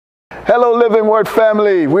Hello, Living Word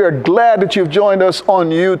family. We are glad that you've joined us on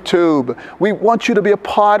YouTube. We want you to be a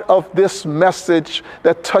part of this message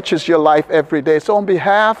that touches your life every day. So on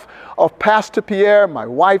behalf of Pastor Pierre, my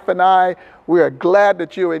wife and I, we are glad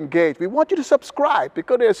that you're engaged. We want you to subscribe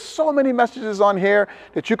because there's so many messages on here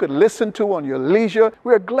that you could listen to on your leisure.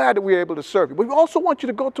 We are glad that we're able to serve you. But we also want you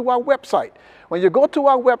to go to our website. When you go to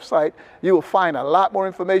our website, you will find a lot more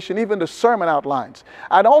information, even the sermon outlines.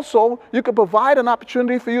 And also, you can provide an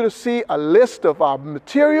opportunity for you to see a list of our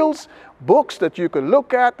materials, books that you could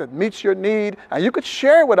look at that meets your need, and you could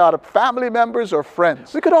share with other family members or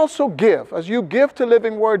friends. We could also give. As you give to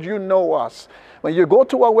Living Word, you know us. When you go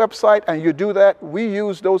to our website and you do that, we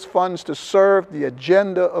use those funds to serve the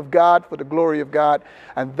agenda of God for the glory of God,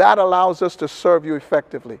 and that allows us to serve you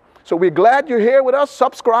effectively. So we're glad you're here with us.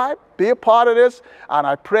 Subscribe, be a part of this, and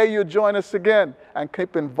I pray you join us again and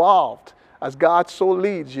keep involved as God so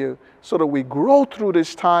leads you so that we grow through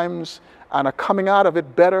these times and are coming out of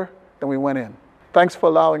it better than we went in. Thanks for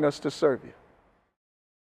allowing us to serve you.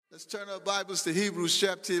 Let's turn our Bibles to Hebrews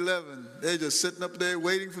chapter 11. They're just sitting up there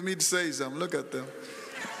waiting for me to say something. Look at them.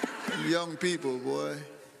 Young people, boy.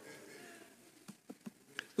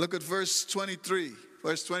 Look at verse 23.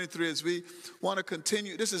 Verse 23, as we want to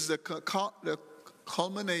continue. This is the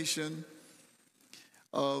culmination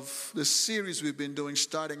of the series we've been doing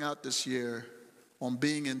starting out this year on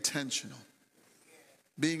being intentional.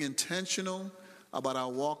 Being intentional about our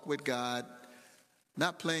walk with God,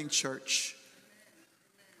 not playing church,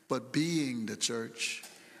 but being the church.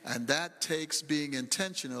 And that takes being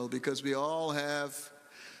intentional because we all have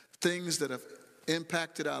things that have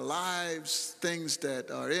impacted our lives, things that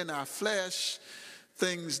are in our flesh,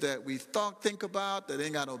 things that we think about that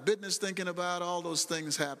ain't got no business thinking about. All those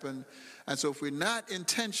things happen. And so if we're not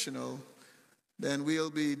intentional, then we'll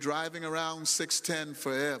be driving around 610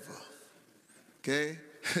 forever. Okay?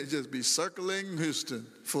 Just be circling Houston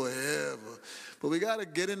forever. But we got to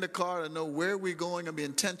get in the car and know where we're going and be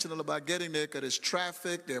intentional about getting there because there's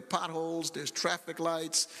traffic, there are potholes, there's traffic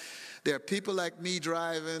lights, there are people like me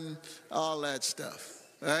driving, all that stuff,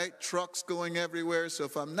 right? Trucks going everywhere. So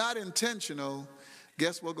if I'm not intentional,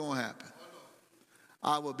 guess what's going to happen?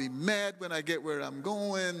 I will be mad when I get where I'm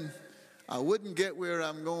going. I wouldn't get where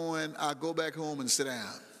I'm going. I'll go back home and sit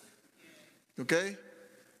down. Okay?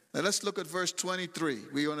 Now let's look at verse 23.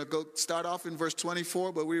 We're going to go start off in verse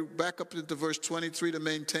 24, but we're back up into verse 23 to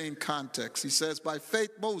maintain context. He says, by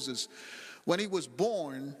faith Moses, when he was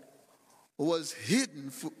born, was hidden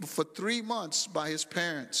for 3 months by his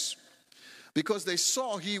parents because they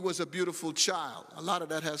saw he was a beautiful child. A lot of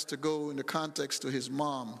that has to go in the context to his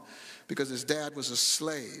mom because his dad was a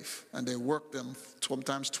slave and they worked them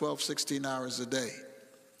sometimes 12, 16 hours a day.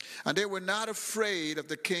 And they were not afraid of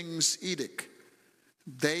the king's edict.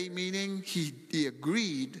 They, meaning he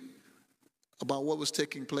agreed about what was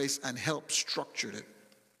taking place and helped structure it.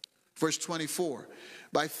 Verse 24,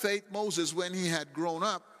 by faith Moses, when he had grown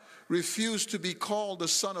up, refused to be called the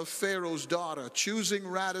son of Pharaoh's daughter, choosing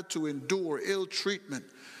rather to endure ill treatment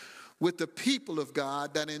with the people of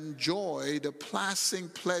God than enjoy the passing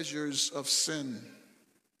pleasures of sin.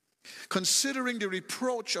 Considering the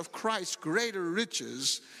reproach of Christ's greater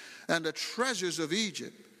riches and the treasures of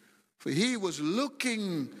Egypt, for he was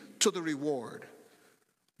looking to the reward.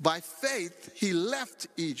 By faith he left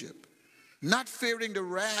Egypt, not fearing the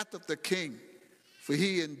wrath of the king, for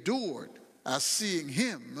he endured as seeing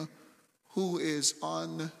him who is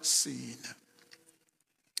unseen.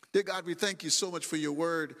 Dear God, we thank you so much for your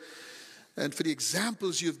word and for the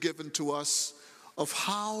examples you've given to us of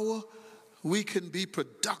how we can be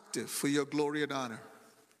productive for your glory and honor.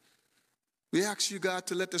 We ask you, God,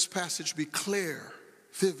 to let this passage be clear,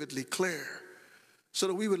 vividly clear, so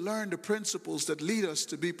that we would learn the principles that lead us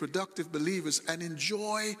to be productive believers and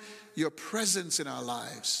enjoy your presence in our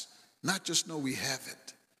lives, not just know we have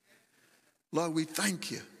it. Lord, we thank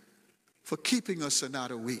you for keeping us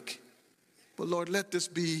another week. But Lord, let this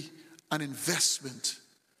be an investment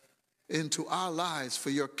into our lives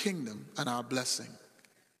for your kingdom and our blessing.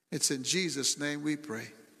 It's in Jesus' name we pray.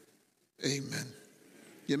 Amen.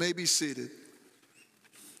 You may be seated.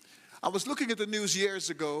 I was looking at the news years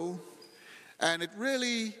ago, and it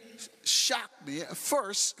really shocked me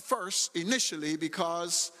initially,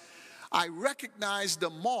 because I recognized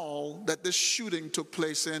the mall that this shooting took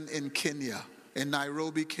place in Kenya, in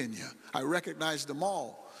Nairobi, Kenya. I recognized the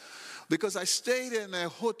mall because I stayed in a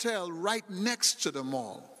hotel right next to the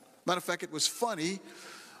mall. Matter of fact, it was funny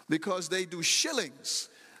because they do shillings,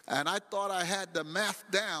 and I thought I had the math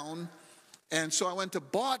down, and so I went to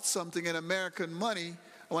bought something in American money.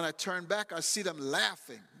 When I turned back, I see them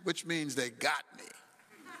laughing, which means they got me.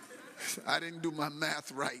 I didn't do my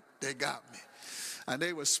math right. They got me. And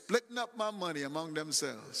they were splitting up my money among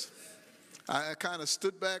themselves. I kind of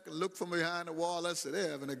stood back and looked from behind the wall. I said,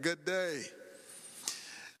 they're having a good day.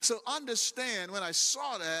 So understand, when I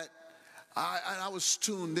saw that, I was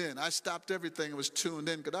tuned in. I stopped everything and was tuned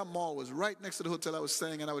in, because that mall was right next to the hotel I was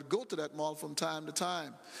staying, and I would go to that mall from time to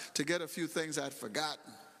time to get a few things I'd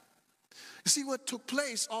forgotten. You see, what took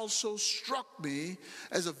place also struck me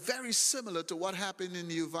as a very similar to what happened in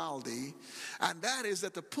Uvalde, and that is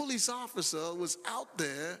that the police officer was out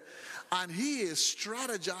there and he is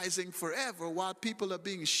strategizing forever while people are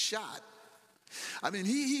being shot. I mean,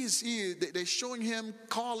 they're showing him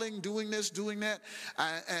calling, doing this, doing that,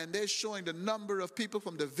 and they're showing the number of people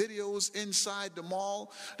from the videos inside the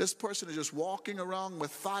mall. This person is just walking around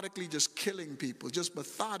methodically, just killing people, just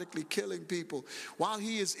methodically killing people, while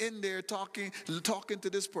he is in there talking to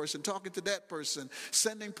this person, talking to that person,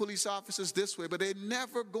 sending police officers this way, but they're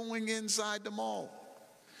never going inside the mall.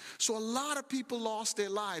 So a lot of people lost their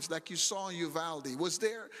lives, like you saw in Uvalde.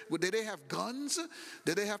 Did they have guns?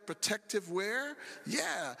 Did they have protective wear?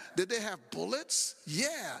 Yeah. Did they have bullets?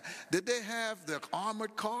 Yeah. Did they have the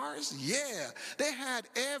armored cars? Yeah. They had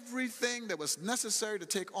everything that was necessary to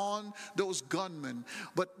take on those gunmen.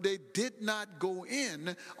 But they did not go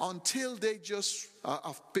in until they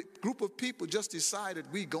a group of people just decided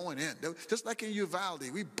we going in. Just like in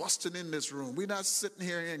Uvalde, we busting in this room. We're not sitting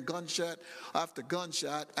here in gunshot after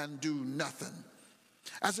gunshot and do nothing.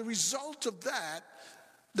 As a result of that,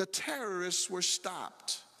 the terrorists were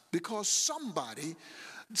stopped because somebody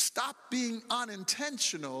stopped being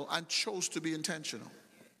unintentional and chose to be intentional.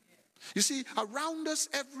 You see, around us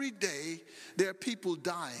every day, there are people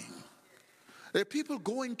dying. There are people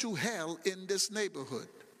going to hell in this neighborhood.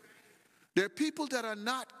 There are people that are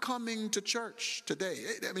not coming to church today.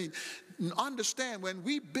 I mean, understand, when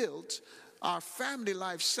we built our Family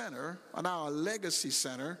Life Center and our Legacy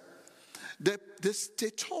Center, they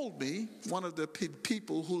told me, one of the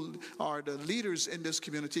people who are the leaders in this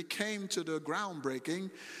community came to the groundbreaking,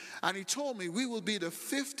 and he told me we will be the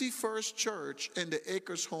 51st church in the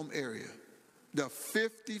Acres Home area. The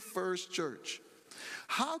 51st church.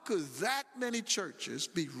 How could that many churches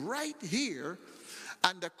be right here,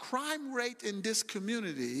 and the crime rate in this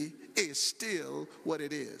community is still what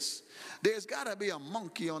it is? There's got to be a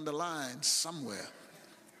monkey on the line somewhere.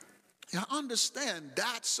 Now understand,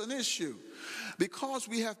 that's an issue, because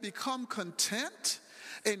we have become content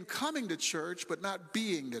in coming to church but not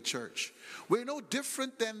being the church. We're no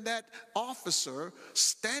different than that officer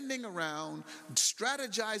standing around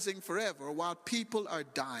strategizing forever while people are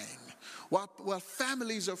dying, while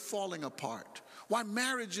families are falling apart, while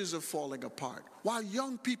marriages are falling apart, while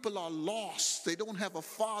young people are lost. They don't have a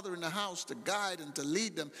father in the house to guide and to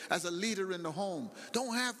lead them as a leader in the home.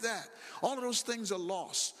 Don't have that. All of those things are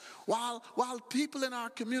lost. While people in our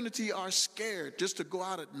community are scared just to go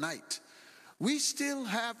out at night, we still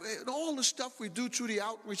have all the stuff we do through the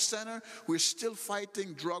outreach center. We're still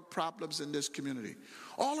fighting drug problems in this community.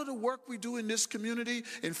 All of the work we do in this community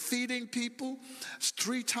in feeding people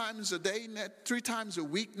 3 times a day, 3 times a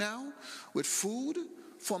week now, with food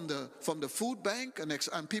from the food bank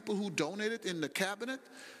and people who donate it in the cabinet.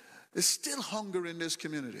 There's still hunger in this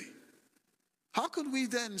community. How could we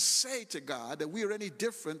then say to God that we are any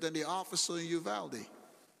different than the officer in Uvalde?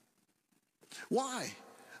 Why?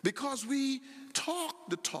 Because we talk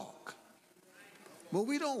the talk, but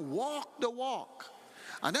we don't walk the walk.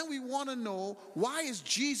 And then we want to know, why is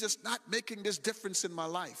Jesus not making this difference in my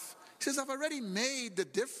life? He says, I've already made the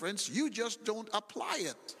difference. You just don't apply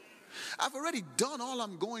it. I've already done all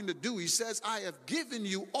I'm going to do. He says, I have given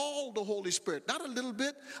you all the Holy Spirit. Not a little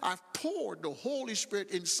bit. I've poured the Holy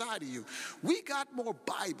Spirit inside of you. We got more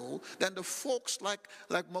Bible than the folks like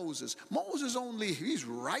Moses. Moses he's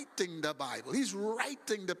writing the Bible. He's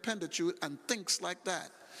writing the Pentateuch and things like that.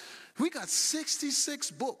 We got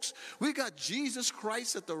 66 books. We got Jesus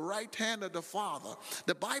Christ at the right hand of the Father.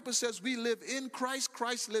 The Bible says we live in Christ.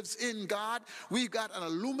 Christ lives in God. We've got an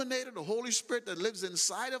illuminator, the Holy Spirit that lives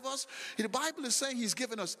inside of us. The Bible is saying he's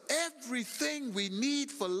given us everything we need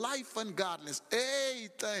for life and godliness.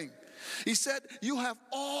 Everything. He said you have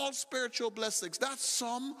all spiritual blessings. That's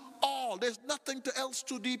some, all. There's nothing else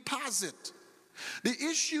to deposit. The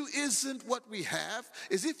issue isn't what we have,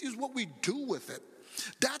 it's what we do with it.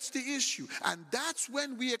 That's the issue. And that's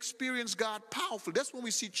when we experience God powerful. That's when we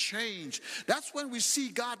see change. That's when we see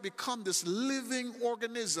God become this living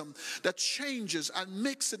organism that changes and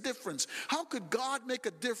makes a difference. How could God make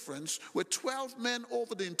a difference with 12 men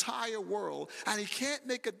over the entire world, and he can't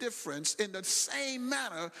make a difference in the same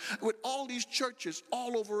manner with all these churches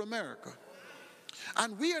all over America?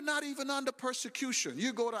 And we are not even under persecution.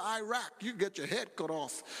 You go to Iraq, you get your head cut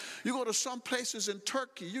off. You go to some places in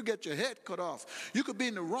Turkey, you get your head cut off. You could be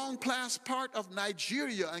in the wrong part of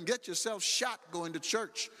Nigeria and get yourself shot going to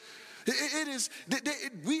church.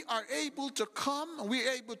 We are able to come and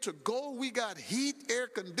we're able to go. We got heat, air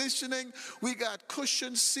conditioning. We got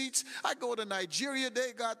cushion seats. I go to Nigeria,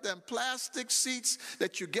 they got them plastic seats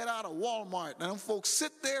that you get out of Walmart. And them folks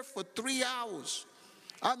sit there for 3 hours.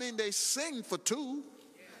 I mean, they sing for 2.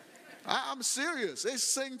 I'm serious. They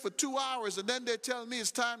sing for 2 hours and then they tell me it's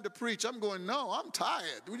time to preach. I'm going, no, I'm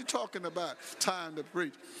tired. What are you talking about? Time to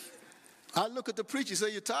preach. I look at the preacher, he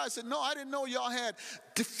said, you tired? I said, no, I didn't know y'all had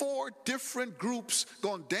 4 different groups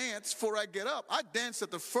going to dance before I get up. I danced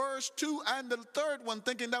at the first 2 and the third one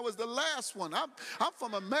thinking that was the last one. I'm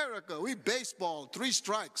from America. We baseball, 3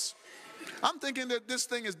 strikes. I'm thinking that this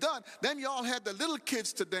thing is done. Then y'all had the little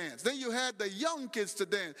kids to dance. Then you had the young kids to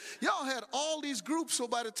dance. Y'all had all these groups. So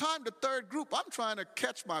by the time the third group, I'm trying to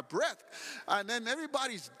catch my breath. And then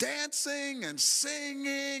everybody's dancing and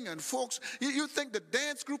singing. And folks, you think the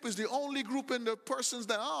dance group is the only group in the persons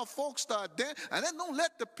that, folks start dancing. And then don't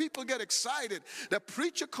let the people get excited. The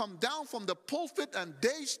preacher come down from the pulpit and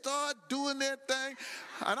they start doing their thing.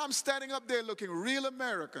 And I'm standing up there looking real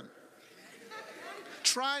American,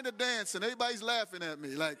 trying to dance, and everybody's laughing at me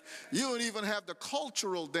like, you don't even have the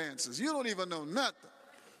cultural dances. You don't even know nothing.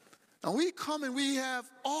 And we come and we have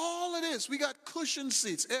all of this. We got cushion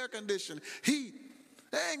seats, air conditioning, heat.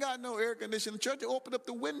 They ain't got no air conditioning in church. They open up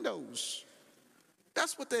the windows.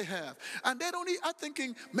 That's what they have. And they don't I'm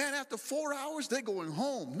thinking, man, after 4 hours, they're going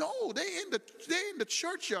home. No, they in the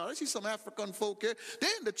churchyard. I see some African folk here.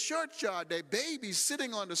 They're in the churchyard. Their babies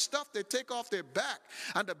sitting on the stuff they take off their back.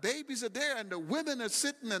 And the babies are there, and the women are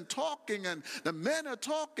sitting and talking, and the men are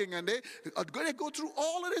talking, and they go through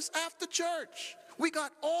all of this after church. We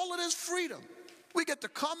got all of this freedom. We get to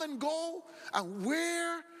come and go. And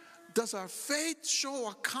where does our faith show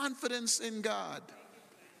our confidence in God?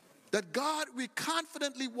 That God, we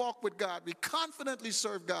confidently walk with God. We confidently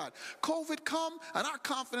serve God. COVID come and our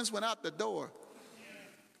confidence went out the door.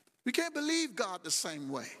 We can't believe God the same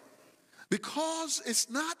way because it's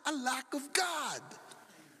not a lack of God.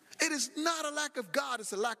 It is not a lack of God.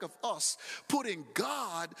 It's a lack of us putting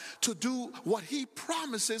God to do what he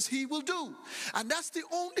promises he will do. And that's the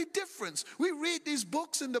only difference. We read these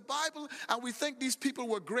books in the Bible and we think these people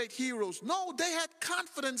were great heroes. No, they had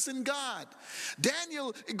confidence in God.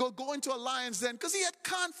 Daniel go into a lion's den because he had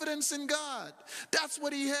confidence in God. That's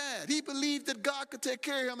what he had. He believed that God could take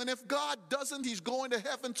care of him. And if God doesn't, he's going to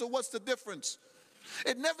heaven. So what's the difference?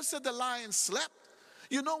 It never said the lion slept.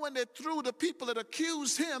 You know, when they threw the people that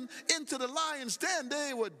accused him into the lion's den,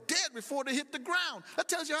 they were dead before they hit the ground. That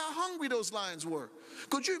tells you how hungry those lions were.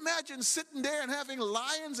 Could you imagine sitting there and having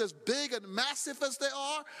lions as big and massive as they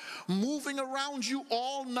are, moving around you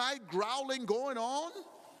all night, growling, going on,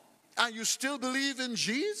 and you still believe in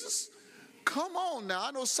Jesus? Come on now.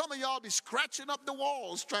 I know some of y'all be scratching up the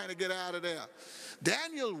walls trying to get out of there.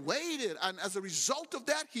 Daniel waited, and as a result of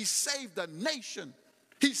that, he saved the nation.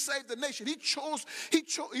 He saved the nation. He chose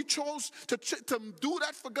to do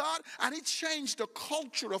that for God, and he changed the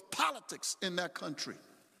culture of politics in that country.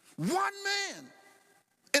 One man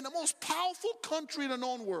in the most powerful country in the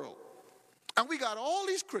known world. And we got all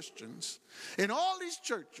these Christians in all these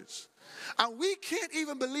churches, and we can't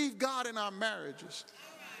even believe God in our marriages.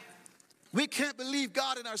 We can't believe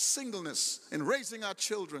God in our singleness, in raising our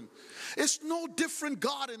children. It's no different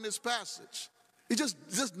God in this passage. It's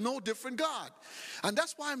just no different God. And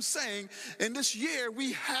that's why I'm saying in this year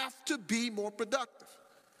we have to be more productive.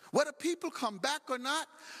 Whether people come back or not,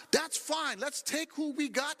 that's fine. Let's take who we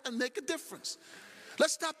got and make a difference.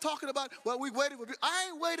 Let's stop talking about, well, we waited for people. I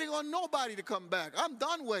ain't waiting on nobody to come back. I'm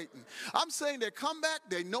done waiting. I'm saying they come back,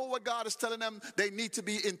 they know what God is telling them, they need to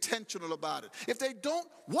be intentional about it. If they don't,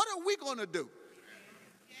 what are we going to do?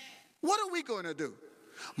 What are we going to do?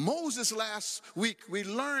 Moses, last week, we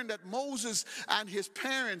learned that Moses and his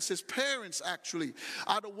parents actually,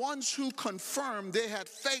 are the ones who confirmed they had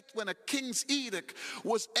faith when a king's edict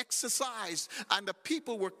was exercised and the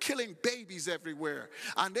people were killing babies everywhere.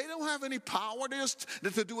 And they don't have any power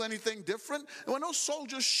to do anything different. And when those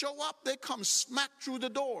soldiers show up, they come smack through the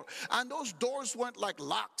door. And those doors weren't like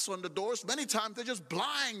locks on the doors. Many times they're just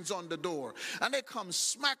blinds on the door. And they come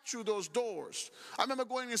smack through those doors. I remember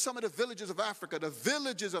going in some of the villages of Africa, the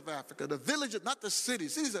villages, not the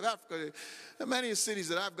cities of Africa. There are many cities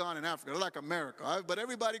that I've gone in Africa, like America. But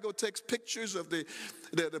everybody go takes pictures of the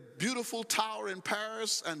beautiful tower in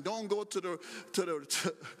Paris and don't go to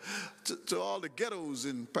all the ghettos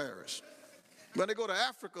in Paris. When they go to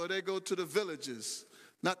Africa, they go to the villages,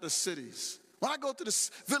 not the cities. When I go to the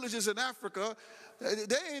villages in Africa,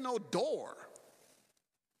 there ain't no door.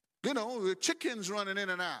 You know, the chickens running in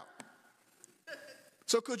and out.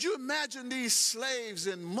 So could you imagine these slaves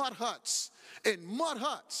in mud huts,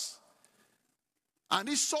 and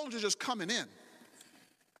these soldiers just coming in,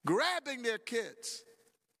 grabbing their kids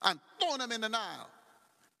and throwing them in the Nile,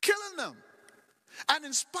 killing them. And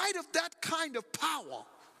in spite of that kind of power,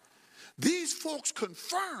 these folks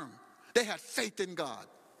confirmed they had faith in God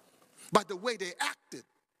by the way they acted.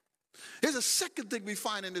 Here's a second thing we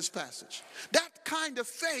find in this passage. That kind of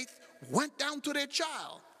faith went down to their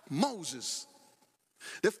child, Moses.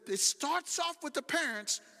 It starts off with the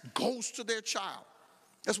parents, goes to their child.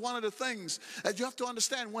 That's one of the things that you have to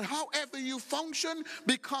understand. However you function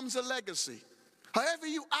becomes a legacy. However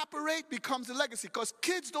you operate becomes a legacy, because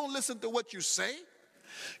kids don't listen to what you say.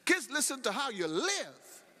 Kids listen to how you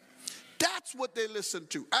live. That's what they listen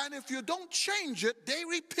to. And if you don't change it, they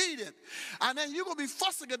repeat it. And then you're going to be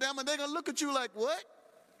fussing at them, and they're going to look at you like, what?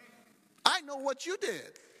 I know what you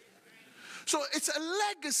did. So it's a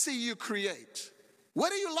legacy you create,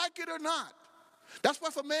 whether you like it or not. That's why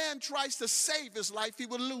if a man tries to save his life, he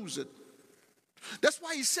will lose it. That's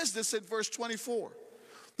why he says this in verse 24.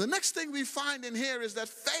 The next thing we find in here is that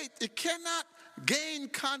faith, it cannot gain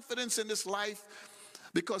confidence in this life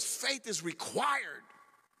because faith is required.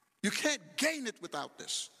 You can't gain it without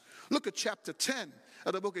this. Look at chapter 10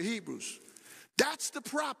 of the book of Hebrews. That's the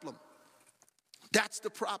problem. That's the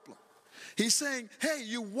problem. He's saying, hey,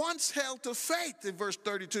 you once held to faith in verse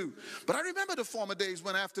 32. But I remember the former days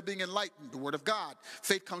when after being enlightened, the word of God,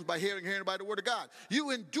 faith comes by hearing, hearing by the word of God.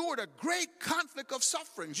 You endured a great conflict of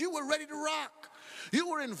sufferings. You were ready to rock. You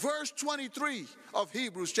were in verse 23 of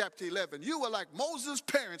Hebrews chapter 11. You were like Moses'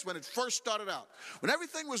 parents when it first started out. When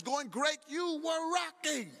everything was going great, you were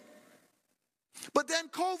rocking. But then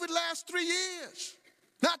COVID lasts 3 years,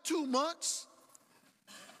 not 2 months.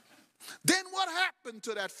 Then what happened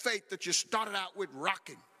to that faith that you started out with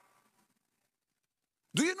rocking?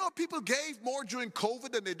 Do you know people gave more during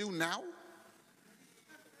COVID than they do now?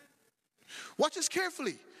 Watch this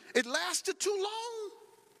carefully. It lasted too long.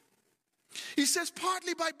 He says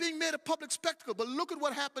partly by being made a public spectacle, but look at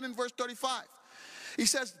what happened in verse 35. He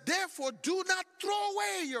says, therefore do not throw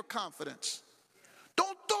away your confidence.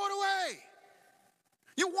 Don't throw it away.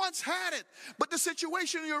 You once had it, but the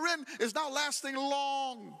situation you're in is now lasting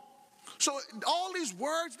long. So all these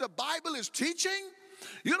words the Bible is teaching,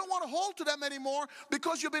 you don't want to hold to them anymore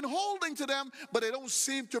because you've been holding to them, but they don't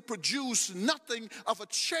seem to produce nothing of a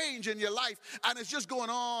change in your life. And it's just going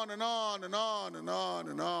on and on and on and on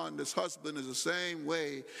and on. This husband is the same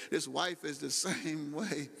way. This wife is the same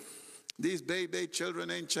way. These baby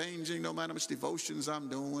children ain't changing no matter how much devotions I'm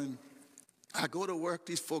doing. I go to work,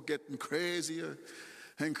 these folk getting crazier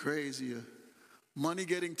and crazier. Money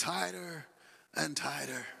getting tighter and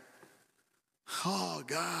tighter. Oh,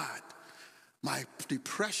 God, my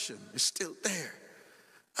depression is still there.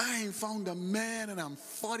 I ain't found a man and I'm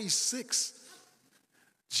 46.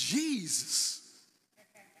 Jesus,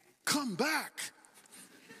 come back.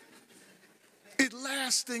 It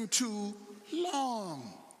lasting too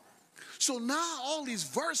long. So now all these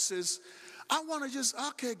verses, I want to just,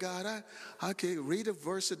 okay, God, I read a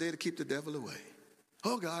verse a day to keep the devil away.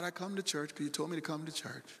 Oh, God, I come to church because you told me to come to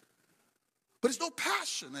church. But there's no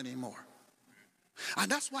passion anymore.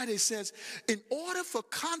 And that's why they says, in order for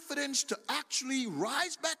confidence to actually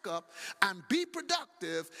rise back up and be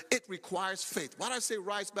productive, it requires faith. Why do I say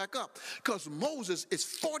rise back up? Because Moses is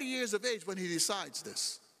 40 years of age when he decides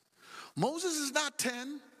this. Moses is not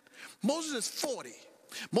 10. Moses is 40.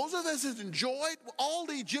 Moses has enjoyed all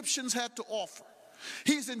the Egyptians had to offer.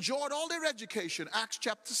 He's enjoyed all their education, Acts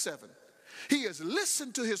chapter 7. He has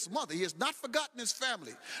listened to his mother. He has not forgotten his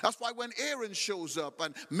family. That's why when Aaron shows up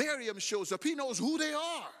and Miriam shows up, he knows who they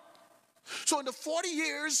are. So in the 40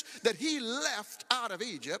 years that he left out of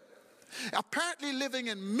Egypt, apparently living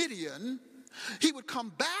in Midian, he would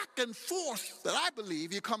come back and forth, that I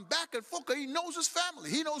believe, he'd come back and forth because he knows his family.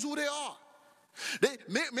 He knows who they are.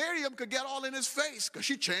 Miriam could get all in his face because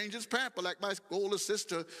she changed his pamper, like my older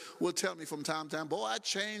sister will tell me from time to time, boy, I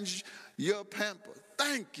changed your pamper.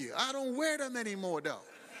 Thank you. I don't wear them anymore, though.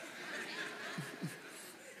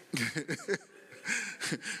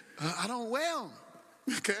 I don't wear them,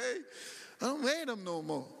 okay? I don't wear them no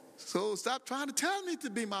more. So stop trying to tell me to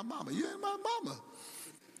be my mama. You ain't my mama.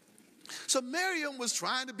 So Miriam was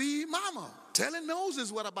trying to be mama, telling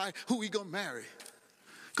Moses who he gonna marry.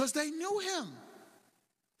 Because they knew him.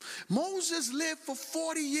 Moses lived for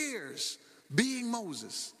 40 years being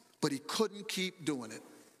Moses, but he couldn't keep doing it.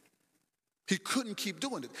 He couldn't keep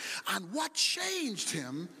doing it. And what changed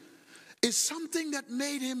him is something that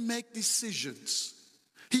made him make decisions.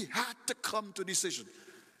 He had to come to decision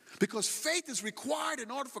because faith is required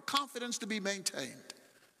in order for confidence to be maintained.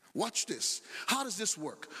 Watch this. How does this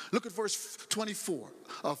work? Look at verse 24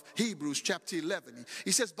 of Hebrews chapter 11.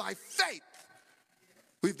 He says, by faith,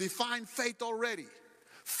 we've defined faith already.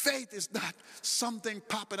 Faith is not something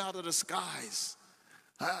popping out of the skies.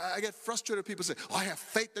 I get frustrated when people say, oh, I have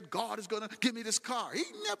faith that God is going to give me this car. He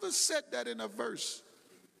never said that in a verse.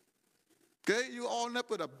 Okay, you all end up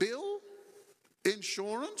with a bill,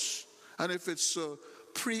 insurance, and if it's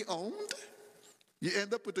pre-owned, you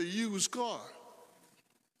end up with a used car.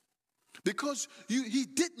 Because he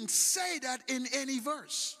didn't say that in any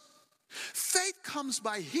verse. Faith comes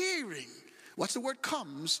by hearing. What's the word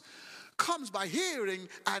comes? Comes by hearing,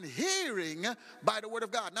 and hearing by the word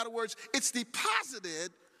of God. In other words, it's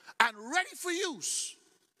deposited and ready for use.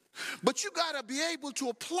 But you got to be able to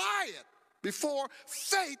apply it before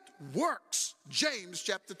faith works. James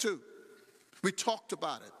chapter 2. We talked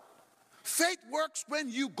about it. Faith works when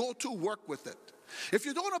you go to work with it. If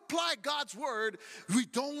you don't apply God's word, we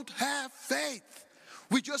don't have faith.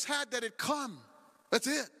 We just had that it come. That's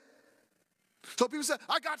it. So people say,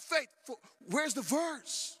 I got faith. Where's the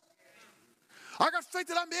verse? I got faith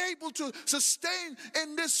that I'm able to sustain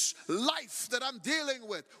in this life that I'm dealing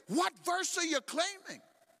with. What verse are you claiming?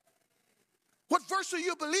 What verse are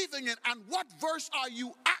you believing in? And what verse are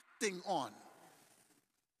you acting on?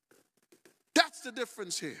 That's the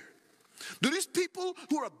difference here. Do these people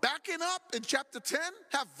who are backing up in chapter 10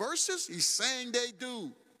 have verses? He's saying they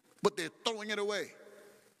do, but they're throwing it away.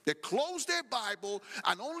 They close their Bible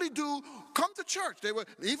and only do come to church. They were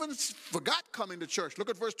even forgot coming to church. Look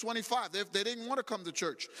at verse 25. They didn't want to come to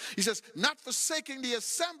church. He says, not forsaking the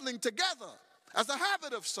assembling together as a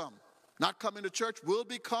habit of some. Not coming to church will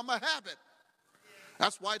become a habit.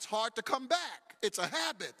 That's why it's hard to come back. It's a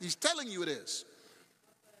habit. He's telling you it is.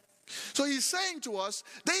 So he's saying to us,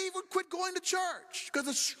 they even quit going to church because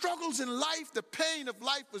the struggles in life, the pain of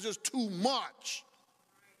life was just too much.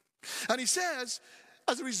 And he says,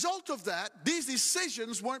 as a result of that, these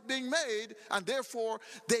decisions weren't being made, and therefore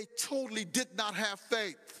they totally did not have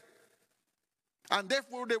faith. And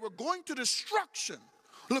therefore they were going to destruction.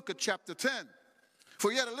 Look at chapter 10.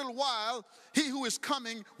 For yet a little while, he who is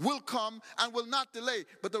coming will come and will not delay.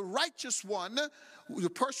 But the righteous one, the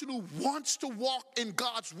person who wants to walk in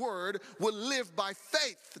God's word, will live by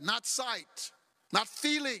faith, not sight, not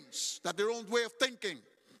feelings, not their own way of thinking.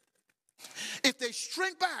 If they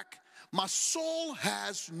shrink back, my soul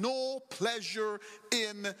has no pleasure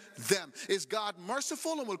in them. Is God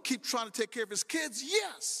merciful and will keep trying to take care of his kids?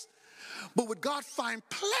 Yes. But would God find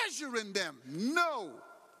pleasure in them? No.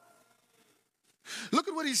 Look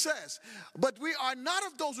at what he says. But we are not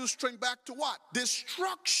of those who shrink back to what?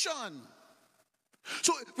 Destruction.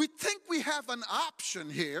 So we think we have an option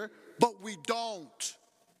here, but we don't.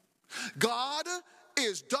 God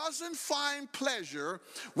doesn't find pleasure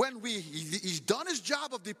when he's done his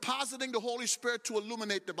job of depositing the Holy Spirit to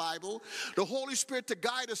illuminate the Bible, the Holy Spirit to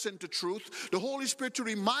guide us into truth, the Holy Spirit to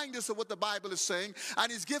remind us of what the Bible is saying,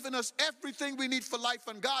 and he's given us everything we need for life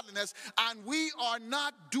and godliness, and we are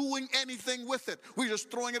not doing anything with it. We're just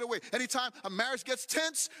throwing it away. Anytime a marriage gets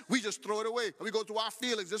tense, we just throw it away. And we go to our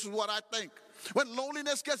feelings. This is what I think. When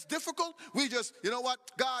loneliness gets difficult, we just, you know what,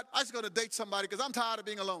 God, I'm just going to date somebody because I'm tired of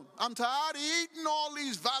being alone. I'm tired of eating all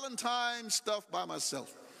these Valentine stuff by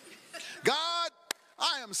myself. God,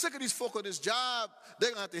 I am sick of these folk on this job. They're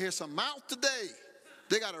going to have to hear some mouth today.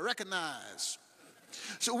 They got to recognize.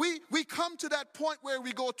 So we come to that point where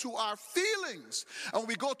we go to our feelings. And when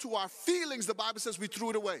we go to our feelings, the Bible says we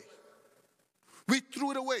threw it away. We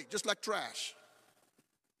threw it away just like trash.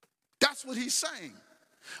 That's what he's saying.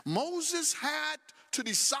 Moses had to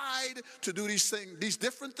decide to do these things, these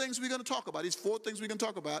different things we're going to talk about, these 4 things we're going to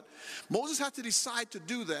talk about. Moses had to decide to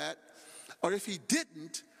do that, or if he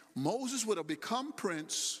didn't, Moses would have become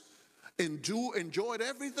prince, enjoyed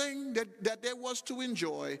everything that there was to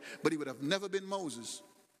enjoy, but he would have never been Moses.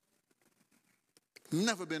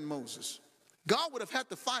 Never been Moses. God would have had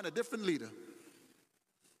to find a different leader.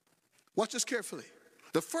 Watch this carefully.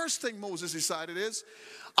 The first thing Moses decided is,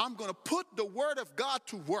 I'm going to put the word of God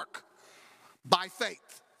to work by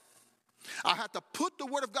faith. I had to put the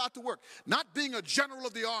word of God to work. Not being a general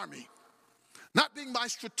of the army. Not being my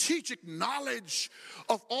strategic knowledge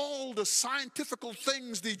of all the scientific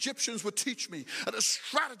things the Egyptians would teach me. And the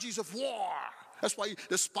strategies of war. That's why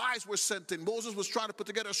the spies were sent in. Moses was trying to put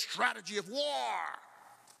together a strategy of war.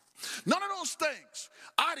 None of those things.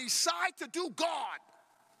 I decide to do God.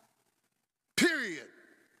 Period.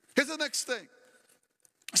 Here's the next thing.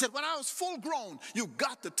 He said, when I was full grown, you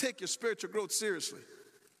got to take your spiritual growth seriously.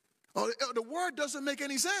 Or the word doesn't make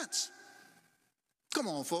any sense. Come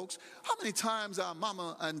on, folks. How many times our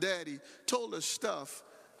mama and daddy told us stuff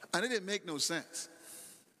and it didn't make no sense?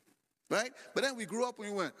 Right? But then we grew up and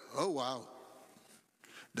we went, oh, wow.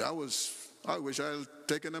 I wish I had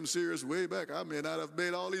taken them serious way back. I may not have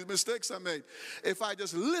made all these mistakes I made if I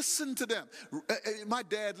just listened to them. My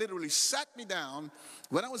dad literally sat me down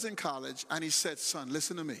when I was in college and he said, son,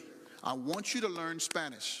 listen to me. I want you to learn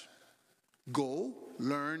Spanish. Go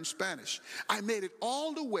learn Spanish. I made it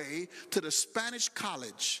all the way to the Spanish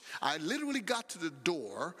college. I literally got to the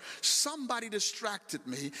door. Somebody distracted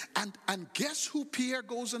me. And guess who Pierre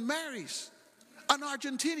goes and marries? An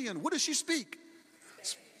Argentinian. What does she speak?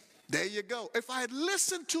 There you go. If I had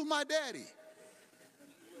listened to my daddy,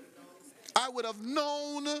 I would have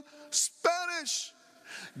known Spanish.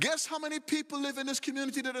 Guess how many people live in this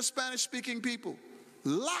community that are Spanish-speaking people?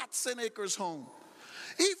 Lots in Acres Home.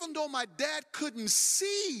 Even though my dad couldn't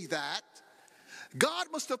see that, God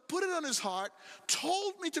must have put it on his heart,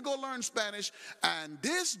 told me to go learn Spanish, and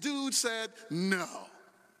this dude said, no.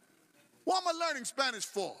 What am I learning Spanish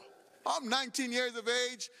for? I'm 19 years of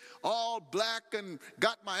age, all black and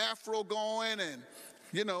got my afro going and,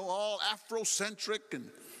 you know, all Afrocentric, and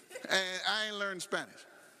I ain't learned Spanish.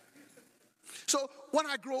 So when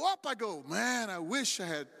I grow up, I go, man, I wish I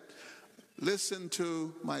had listened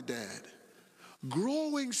to my dad.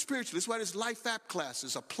 Growing spiritually. That's why there's life app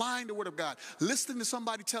classes, applying the word of God, listening to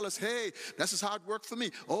somebody tell us, hey, this is how it worked for me.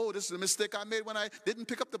 Oh, this is a mistake I made when I didn't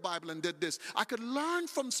pick up the Bible and did this. I could learn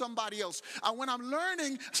from somebody else. And when I'm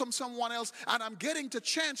learning from someone else and I'm getting the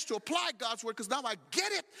chance to apply God's word, because now I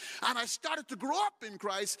get it and I started to grow up in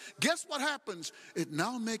Christ, guess what happens? It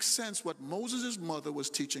now makes sense what Moses' mother was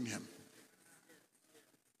teaching him.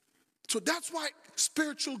 So that's why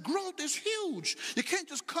spiritual growth is huge. You can't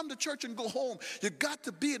just come to church and go home. You got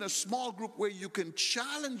to be in a small group where you can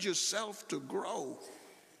challenge yourself to grow.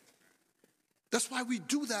 That's why we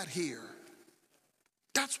do that here.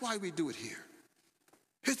 That's why we do it here.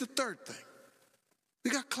 Here's the third thing.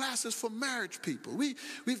 We got classes for marriage people.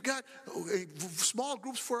 We've got small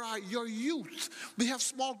groups for your youth. We have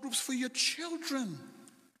small groups for your children.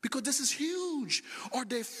 Because this is huge. Or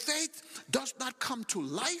their faith does not come to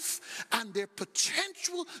life, and their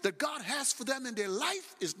potential that God has for them in their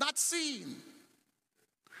life is not seen.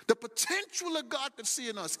 The potential that God could see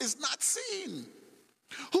in us is not seen.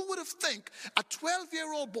 Who would have think a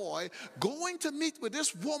 12-year-old boy going to meet with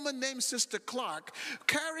this woman named Sister Clark,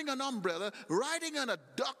 carrying an umbrella, riding on a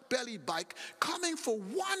duck belly bike, coming for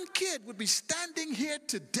one kid, would be standing here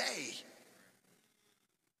today?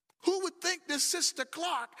 Who would think this Sister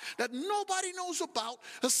Clark that nobody knows about,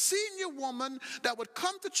 a senior woman that would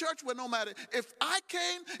come to church where no matter if I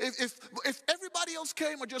came, if everybody else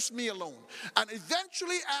came or just me alone. And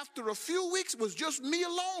eventually after a few weeks it was just me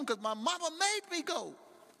alone because my mama made me go.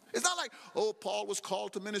 It's not like, oh, Paul was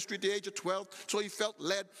called to ministry at the age of 12, so he felt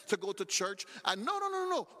led to go to church. And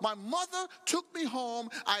no. My mother took me home.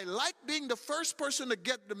 I liked being the first person to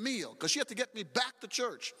get the meal because she had to get me back to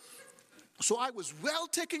church. So I was well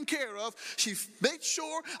taken care of. She made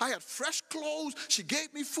sure I had fresh clothes. She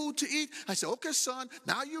gave me food to eat. I said, okay, son,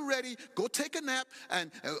 now you're ready. Go take a nap. And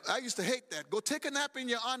I used to hate that. Go take a nap in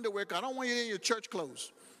your underwear because I don't want you in your church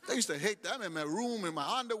clothes. I used to hate that. I'm in my room in my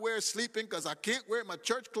underwear sleeping because I can't wear my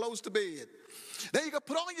church clothes to bed. Then you got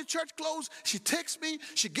to put on your church clothes. She takes me.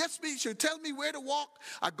 She gets me. She'll tell me where to walk.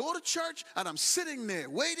 I go to church, and I'm sitting there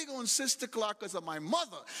waiting on Sister Clark because of my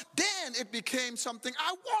mother. Then it became something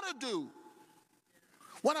I want to do.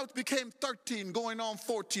 When I became 13, going on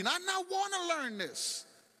 14, I now want to learn this.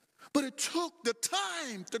 But it took the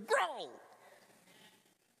time to grow.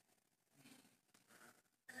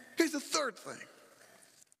 Here's the third thing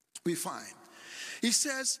we find. He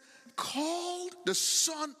says, called the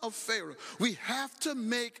son of Pharaoh. We have to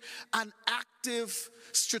make an active,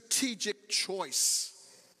 strategic choice.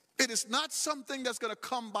 It is not something that's going to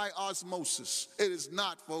come by osmosis. It is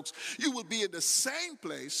not, folks. You will be in the same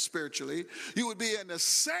place spiritually. You would be in the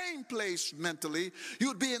same place mentally. You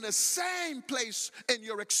would be in the same place in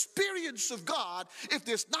your experience of God if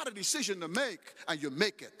there's not a decision to make and you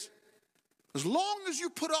make it. As long as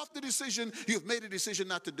you put off the decision, you've made a decision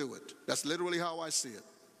not to do it. That's literally how I see it.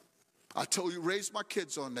 I told you, raise my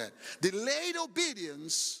kids on that. Delayed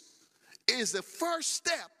obedience is the first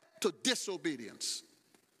step to disobedience.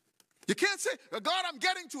 You can't say, God, I'm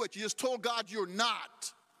getting to it. You just told God you're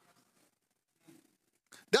not.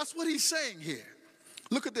 That's what he's saying here.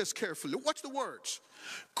 Look at this carefully. Watch the words.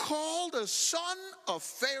 Call the son of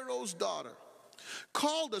Pharaoh's daughter.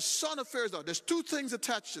 Call the son of Pharaoh's daughter. There's two things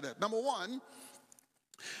attached to that. Number one,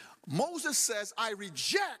 Moses says, I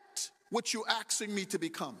reject what you're asking me to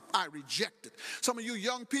become. I reject it. Some of you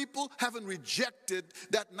young people haven't rejected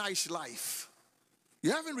that nice life.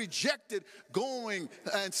 You haven't rejected going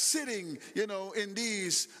and sitting, in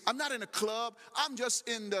these. I'm not in a club. I'm just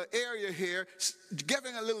in the area here,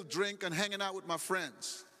 getting a little drink and hanging out with my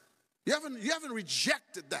friends. You haven't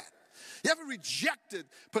rejected that. You haven't rejected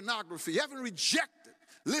pornography. You haven't rejected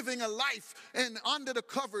living a life and under the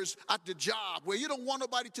covers at the job where you don't want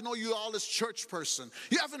nobody to know you're all this church person.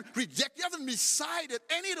 You haven't decided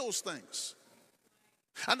any of those things.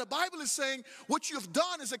 And the Bible is saying what you've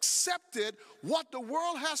done is accepted what the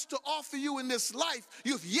world has to offer you in this life.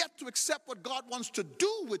 You've yet to accept what God wants to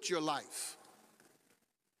do with your life.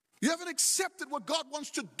 You haven't accepted what God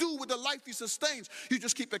wants to do with the life he sustains. You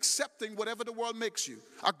just keep accepting whatever the world makes you.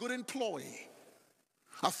 A good employee.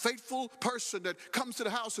 A faithful person that comes to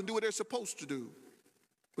the house and do what they're supposed to do.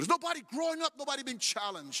 There's nobody growing up, nobody being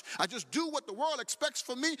challenged. I just do what the world expects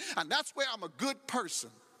from me, and that's where I'm a good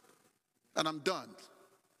person. And I'm done.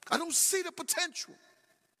 I don't see the potential.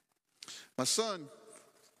 My son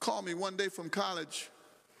called me one day from college.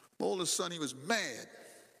 My oldest son, he was mad.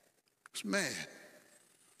 He was mad.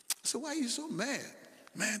 I said, why are you so mad?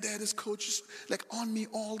 Man, Dad, this coach is like on me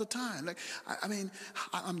all the time. Like,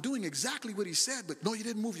 I'm doing exactly what he said, but no, you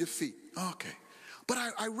didn't move your feet. Okay. But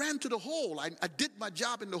I ran to the hole. I did my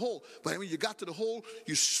job in the hole. But when you got to the hole,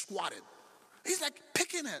 you squatted. He's like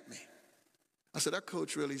picking at me. I said, that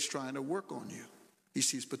coach really is trying to work on you. He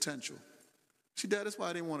sees potential. See, Dad, that's why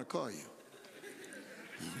I didn't want to call you.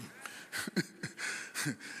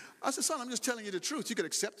 I said, son, I'm just telling you the truth. You could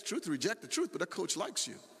accept the truth, reject the truth, but that coach likes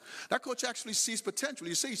you. That coach actually sees potential.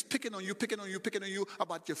 You say he's picking on you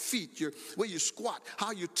about your feet, your way you squat,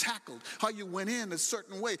 how you tackled, how you went in a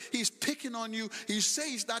certain way. He's picking on you. You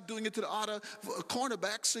say he's not doing it to the other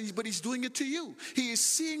cornerbacks, but he's doing it to you. He is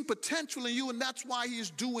seeing potential in you, and that's why he is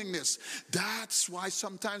doing this. That's why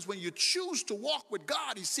sometimes when you choose to walk with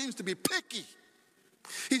God, he seems to be picky.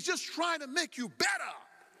 He's just trying to make you better.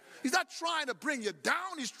 He's not trying to bring you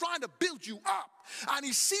down. He's trying to build you up. And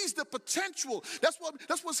he sees the potential.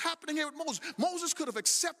 That's what's happening here with Moses. Moses could have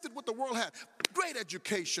accepted what the world had. Great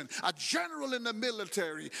education, a general in the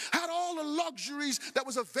military, had all the luxuries that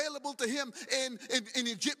was available to him in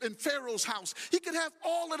Egypt, in Pharaoh's house. He could have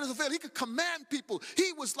all that is available. He could command people.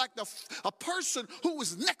 He was like a person who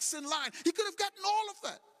was next in line. He could have gotten all of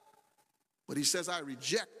that. But he says, I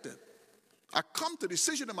reject it. I come to a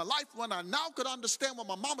decision in my life when I now could understand what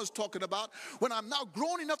my mama's talking about, when I'm now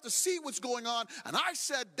grown enough to see what's going on, and I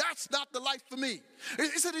said, that's not the life for me.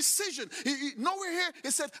 It's a decision. Nowhere here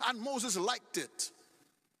it said, and Moses liked it.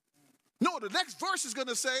 No, the next verse is going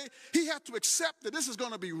to say, he had to accept that this is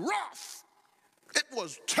going to be rough. It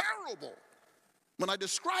was terrible. When I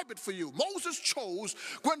describe it for you, Moses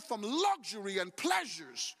went from luxury and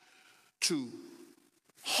pleasures to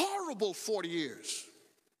horrible 40 years.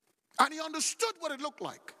 And he understood what it looked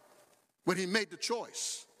like when he made the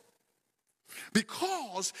choice.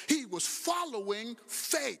 Because he was following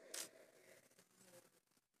faith.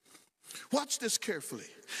 Watch this carefully.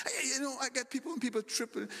 I get people, when people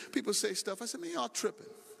tripping, people say stuff. I say, man, y'all tripping.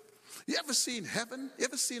 You ever seen heaven? You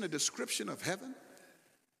ever seen a description of heaven?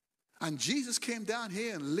 And Jesus came down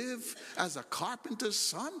here and lived as a carpenter's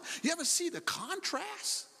son? You ever see the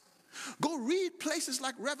contrast? Go read places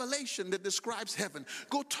like Revelation that describes heaven.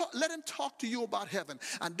 Let him talk to you about heaven.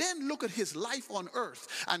 And then look at his life on earth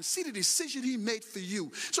and see the decision he made for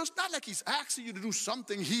you. So it's not like he's asking you to do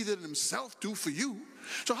something he didn't himself do for you.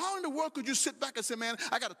 So how in the world could you sit back and say, man,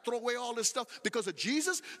 I got to throw away all this stuff because of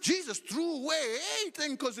Jesus? Jesus threw away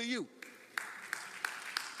everything because of you.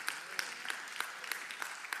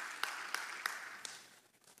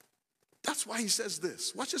 That's why he says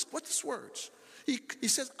this. Watch this words. He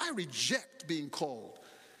says, I reject being called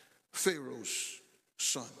Pharaoh's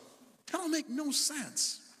son. That don't make no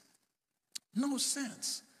sense. No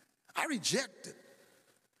sense. I reject it.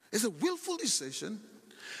 It's a willful decision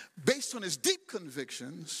based on his deep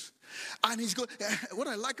convictions. And he's going, what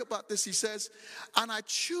I like about this, he says, and I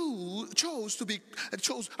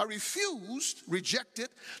rejected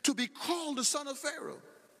to be called the son of Pharaoh.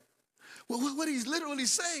 Well, what he's literally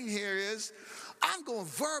saying here is, I'm going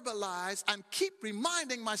to verbalize and keep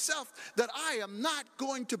reminding myself that I am not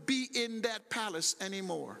going to be in that palace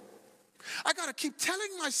anymore. I got to keep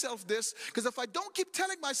telling myself this, because if I don't keep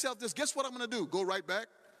telling myself this, guess what I'm going to do? Go right back.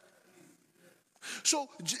 So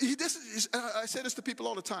I say this to people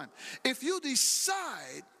all the time. If you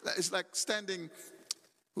decide, it's like standing,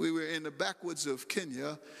 we were in the backwoods of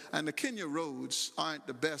Kenya, and the Kenya roads aren't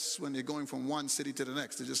the best when you're going from one city to the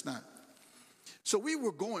next. They're just not. So we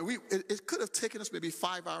were going, it could have taken us maybe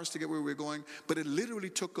 5 hours to get where we were going, but it literally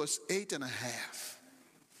took us 8.5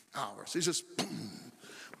 hours. It's just boom,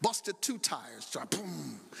 busted 2 tires, so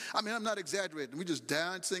boom. I mean, I'm not exaggerating. We just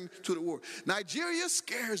dancing to the war. Nigeria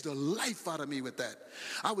scares the life out of me with that.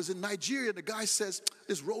 I was in Nigeria, and the guy says,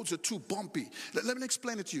 these roads are too bumpy. Let me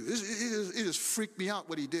explain it to you. It just freaked me out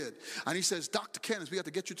what he did. And he says, Dr. Cannings, we have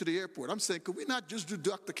to get you to the airport. I'm saying, could we not just do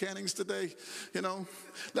Dr. Cannings today? You know,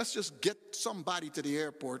 let's just get somebody to the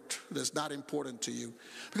airport that's not important to you.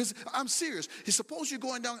 Because I'm serious. Suppose you're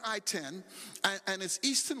going down I-10, and it's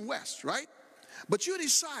east and west, right? But you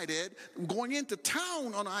decided going into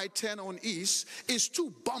town on I-10 on east is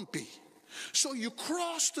too bumpy. So you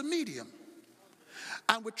cross the medium.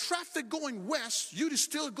 And with traffic going west, you're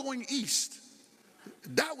still going east.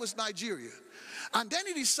 That was Nigeria. And then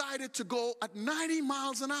he decided to go at 90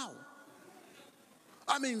 miles an hour.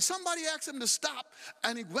 I mean, somebody asked him to stop,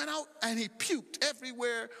 and he went out and he puked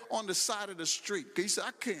everywhere on the side of the street. He said,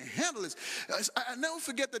 I can't handle this. I'll never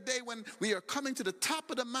forget the day when we are coming to the top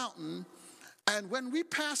of the mountain. And when we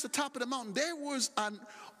passed the top of the mountain, there was an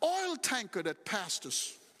oil tanker that passed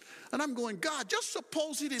us. And I'm going, God, just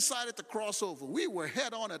suppose he decided to cross over. We were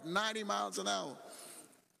head on at 90 miles an hour.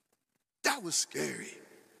 That was scary.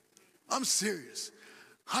 I'm serious.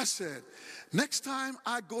 I said, next time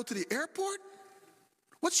I go to the airport,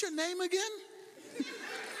 what's your name again?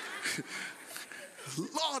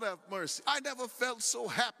 Lord have mercy. I never felt so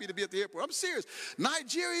happy to be at the airport. I'm serious.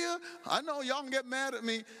 Nigeria, I know y'all can get mad at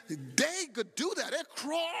me. They could do that. They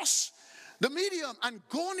cross the medium and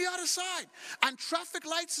go on the other side. And traffic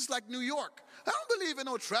lights is like New York. I don't believe in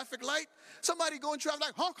no traffic light. Somebody go in traffic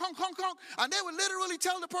light, honk, honk, honk, honk. And they would literally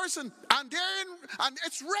tell the person, and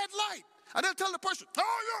it's red light. And they'll tell the person,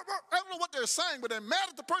 oh, yeah, I don't know what they're saying, but they're mad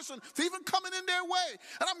at the person for even coming in their way.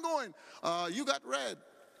 And I'm going, you got red.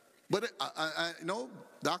 But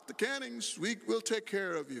Dr. Cannings, we'll take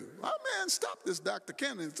care of you. Oh, man, stop this, Dr.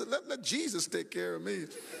 Cannings. Let Jesus take care of me.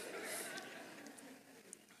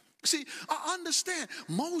 See, I understand.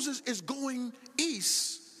 Moses is going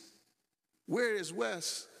east. Where is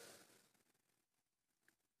west?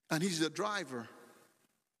 And he's the driver.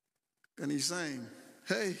 And he's saying,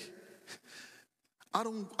 hey, I'm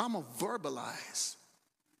going to verbalize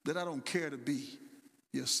that I don't care to be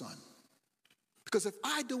your son. Because if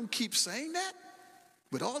I don't keep saying that,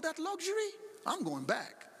 with all that luxury, I'm going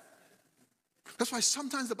back. That's why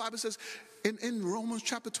sometimes the Bible says in Romans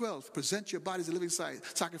chapter 12, present your body as a living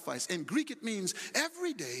sacrifice. In Greek, it means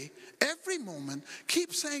every day, every moment,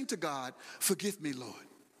 keep saying to God, forgive me, Lord.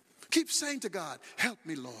 Keep saying to God, help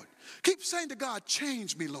me, Lord. Keep saying to God,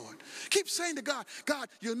 change me, Lord. Keep saying to God, God,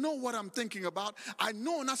 you know what I'm thinking about. I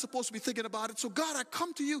know I'm not supposed to be thinking about it. So God, I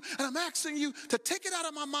come to you and I'm asking you to take it out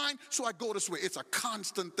of my mind so I go this way. It's a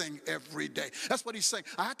constant thing every day. That's what he's saying.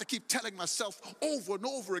 I have to keep telling myself over and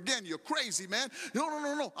over again, you're crazy, man.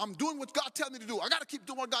 No. I'm doing what God tells me to do. I got to keep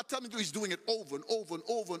doing what God tells me to do. He's doing it over and over and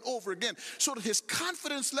over and over again so that his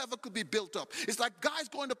confidence level could be built up. It's like guys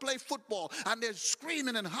going to play football and they're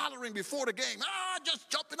screaming and hollering before the game.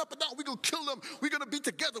 Just jumping up and down. We're going to kill them. We're going to be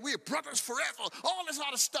together. We're brothers forever. All this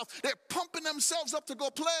other stuff. They're pumping themselves up to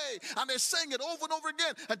go play. And they're saying it over and over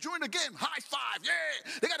again. And during the game, high five.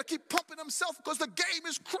 Yeah. They got to keep pumping themselves because the game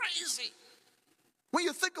is crazy. When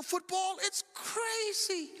you think of football, it's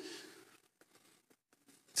crazy.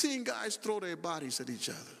 Seeing guys throw their bodies at each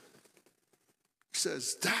other. He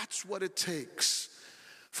says that's what it takes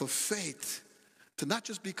for faith to not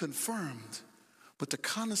just be confirmed, but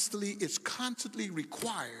it's constantly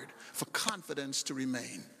required for confidence to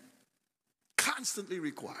remain. Constantly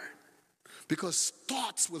required. Because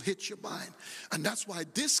thoughts will hit your mind. And that's why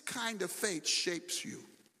this kind of faith shapes you.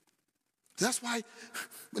 That's why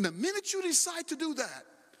when the minute you decide to do that,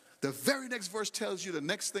 the very next verse tells you the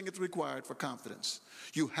next thing it's required for confidence.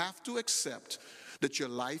 You have to accept that your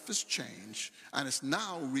life has changed and it's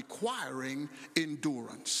now requiring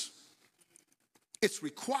endurance. It's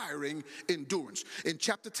requiring endurance. In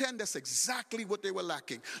chapter 10, that's exactly what they were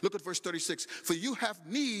lacking. Look at verse 36. For you have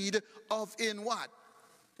need of in what?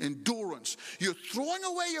 Endurance. You're throwing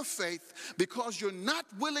away your faith because you're not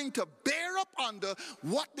willing to bear up under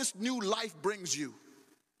what this new life brings you.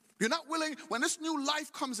 You're not willing, when this new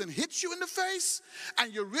life comes and hits you in the face,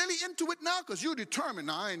 and you're really into it now because you're determined.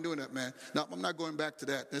 No, I ain't doing that, man. No, I'm not going back to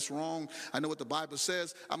that. That's wrong. I know what the Bible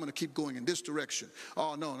says. I'm going to keep going in this direction.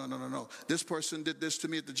 Oh, no. This person did this to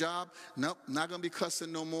me at the job. Nope, not going to be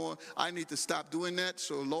cussing no more. I need to stop doing that.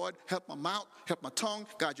 So, Lord, help my mouth, help my tongue.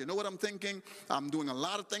 God, you know what I'm thinking. I'm doing a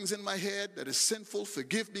lot of things in my head that is sinful.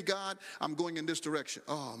 Forgive me, God. I'm going in this direction.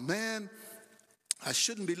 Oh, man. I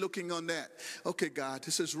shouldn't be looking on that. Okay, God,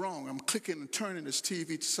 this is wrong. I'm clicking and turning this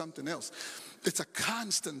TV to something else. It's a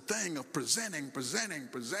constant thing of presenting.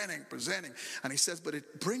 And he says, but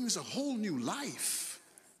it brings a whole new life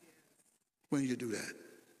when you do that.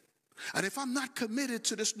 And if I'm not committed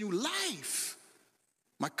to this new life,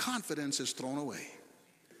 my confidence is thrown away.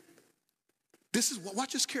 This is,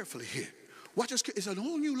 watch this carefully here. Watch this, it's a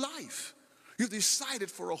whole new life. You've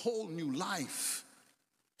decided for a whole new life.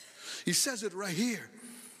 He says it right here.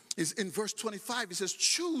 Is in verse 25, he says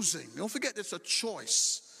choosing. Don't forget it's a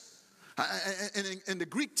choice. And in the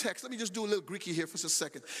Greek text, let me just do a little Greeky here for just a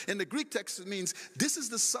second. In the Greek text, it means this is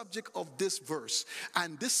the subject of this verse.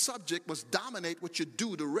 And this subject must dominate what you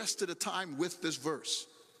do the rest of the time with this verse.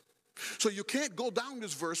 So you can't go down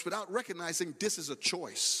this verse without recognizing this is a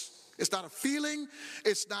choice. It's not a feeling.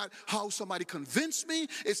 It's not how somebody convinced me.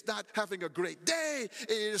 It's not having a great day.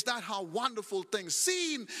 It's not how wonderful things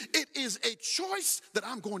seem. It is a choice that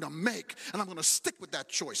I'm going to make, and I'm going to stick with that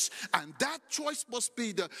choice. And that choice must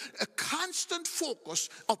be a constant focus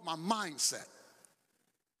of my mindset.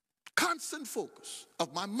 Constant focus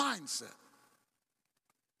of my mindset.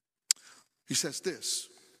 He says this.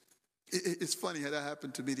 It's funny how that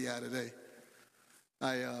happened to me the other day.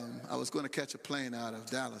 I was going to catch a plane out of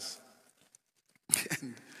Dallas,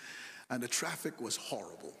 and the traffic was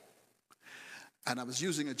horrible. And I was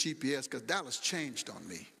using a GPS because Dallas changed on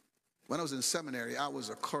me. When I was in seminary, I was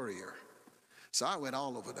a courier. So I went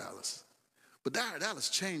all over Dallas. But Dallas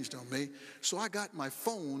changed on me, so I got my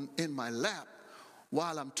phone in my lap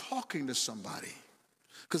while I'm talking to somebody.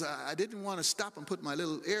 Because I didn't want to stop and put my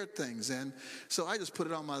little ear things in, so I just put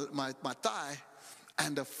it on my thigh,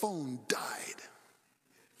 and the phone died.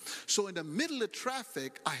 So in the middle of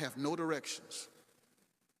traffic, I have no directions.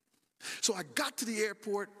 So I got to the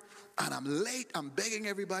airport, and I'm late. I'm begging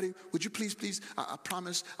everybody, would you please, I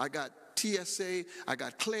promise, I got TSA, I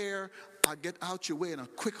got Claire, I'll get out your way in a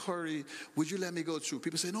quick hurry. Would you let me go through?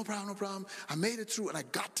 People say, no problem. I made it through, and I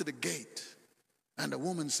got to the gate. And the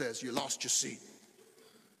woman says, you lost your seat.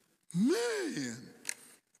 Man,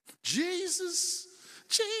 Jesus.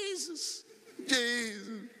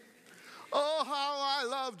 Oh, how I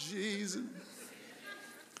love Jesus.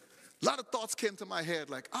 A lot of thoughts came to my head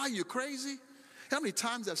like, are you crazy? How many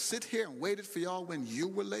times I've sit here and waited for y'all when you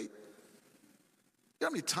were late? How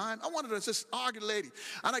many times? I wanted to just argue the lady.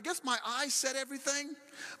 And I guess my eyes said everything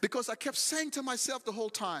because I kept saying to myself the whole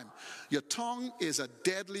time, your tongue is a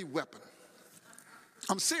deadly weapon.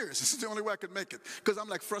 I'm serious. This is the only way I could make it because I'm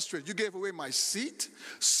like frustrated. You gave away my seat?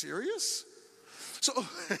 Serious? So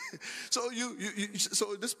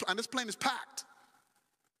this plane is packed.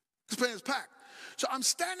 This plane is packed. So I'm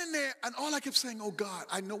standing there, and all I kept saying, oh God,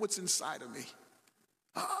 I know what's inside of me.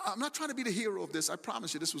 I'm not trying to be the hero of this. I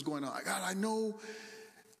promise you this was going on. God, I know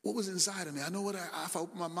what was inside of me. I know what if I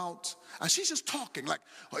open my mouth. And she's just talking like,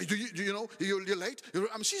 oh, do you know, you're late?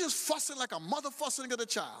 She's just fussing like a mother fussing at a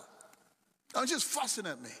child. Just fussing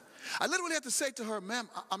at me. I literally had to say to her, ma'am,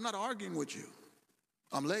 I'm not arguing with you.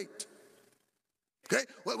 I'm late. Okay?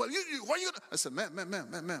 Well, why are you? I said,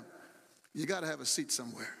 ma'am, you got to have a seat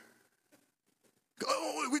somewhere.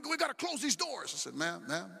 Oh, we got to close these doors. I said, ma'am,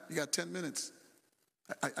 you got 10 minutes.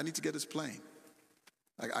 I need to get this plane.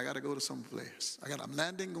 I got to go to some place. I'm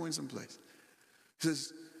landing, going someplace. He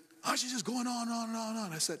says, oh, she's just going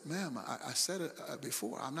on. I said, ma'am, I said it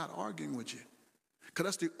before. I'm not arguing with you. Because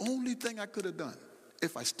that's the only thing I could have done.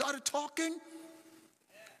 If I started talking,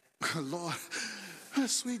 Lord,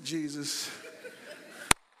 sweet Jesus.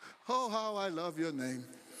 Oh, how I love your name.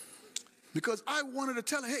 Because I wanted to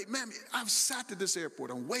tell her, hey, ma'am, I've sat at this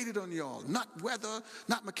airport and waited on y'all. Not weather,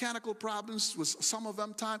 not mechanical problems with some of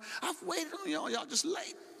them time. I've waited on y'all. Y'all just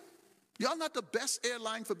late. Y'all not the best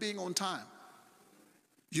airline for being on time.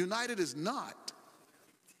 United is not.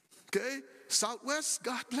 Okay? Southwest,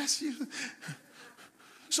 God bless you.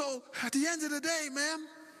 So at the end of the day, ma'am,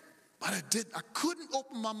 but I couldn't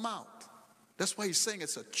open my mouth. That's why he's saying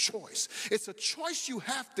it's a choice. It's a choice you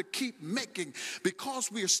have to keep making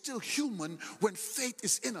because we are still human when faith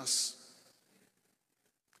is in us.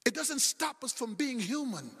 It doesn't stop us from being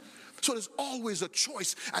human. So there's always a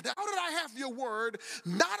choice. And how did I have your word?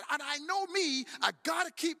 And I know me, I got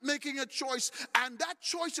to keep making a choice. And that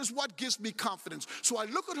choice is what gives me confidence. So I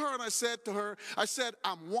look at her and I said to her,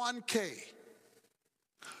 I'm 1K.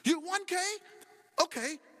 You're 1K?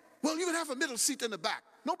 Okay. Well, you can have a middle seat in the back.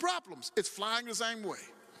 No problems. It's flying the same way.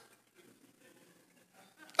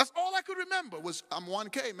 That's all I could remember was, I'm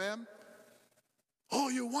 1K, ma'am. Oh,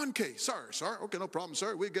 you're 1K. Sir. Okay, no problem,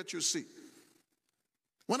 sir. We'll get you a seat.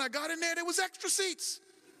 When I got in there was extra seats.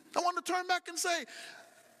 I wanted to turn back and say,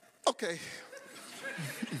 okay.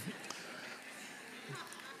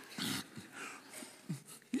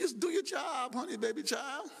 just do your job, honey, baby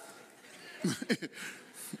child.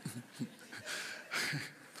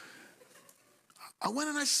 I went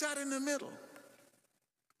and I sat in the middle,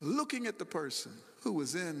 looking at the person who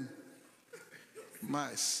was in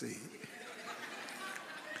my seat.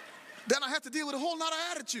 Then I had to deal with a whole lot of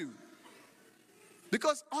attitude.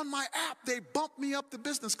 Because on my app, they bumped me up to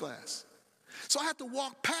business class. So I had to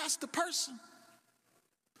walk past the person.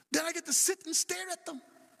 Then I get to sit and stare at them.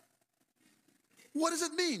 What does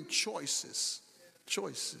it mean? Choices,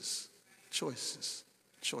 choices, choices,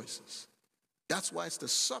 choices. That's why it's the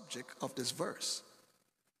subject of this verse.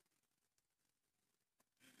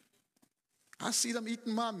 I see them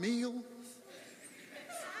eating my meal.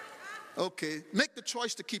 Okay, make the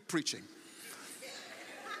choice to keep preaching.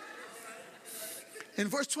 In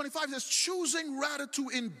verse 25, it says, choosing rather to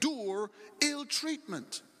endure ill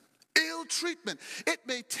treatment. Ill treatment. It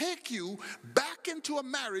may take you back into a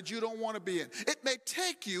marriage you don't want to be in. It may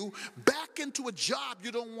take you back into a job you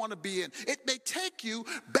don't want to be in. It may take you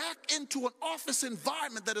back into an office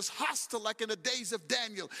environment that is hostile, like in the days of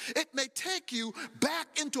Daniel. It may take you back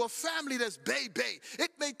into a family that's bay-bay.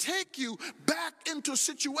 It may take you back into a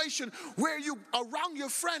situation where you are around your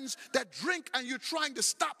friends that drink and you're trying to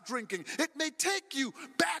stop drinking. It may take you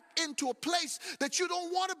back into a place that you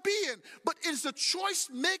don't want to be in. But is the choice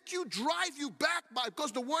make you drive you back by,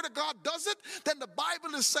 because the word of God does it, then the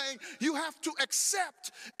Bible is saying you have to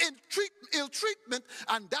accept ill treatment,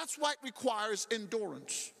 and that's why it requires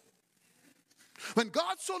endurance. When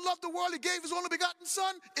God so loved the world, he gave his only begotten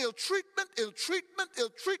son. Ill treatment, ill treatment,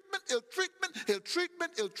 ill treatment, ill treatment, ill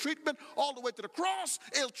treatment, ill treatment, all the way to the cross,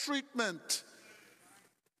 ill treatment.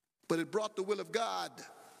 But it brought the will of God.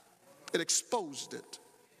 It exposed it.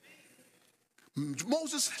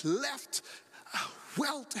 Moses left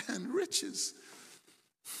wealth and riches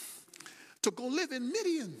to go live in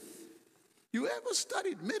Midian. You ever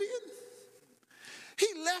studied Midian? He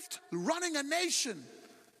left running a nation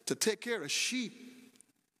to take care of sheep.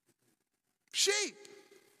 Sheep.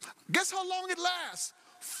 Guess how long it lasts?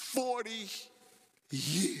 40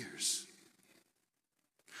 years.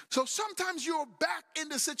 So sometimes you're back in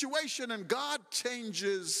the situation and God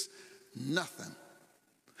changes nothing.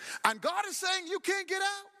 And God is saying you can't get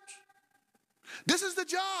out. This is the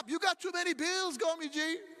job. You got too many bills, Gomi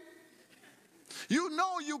G. You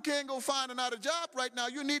know you can't go find another job right now.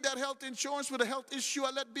 You need that health insurance with a health issue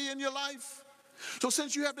I let be in your life. So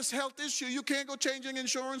since you have this health issue, you can't go changing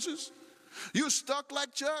insurances. You're stuck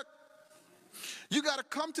like Chuck. You got to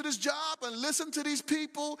come to this job and listen to these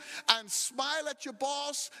people and smile at your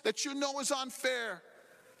boss that you know is unfair.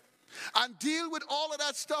 And deal with all of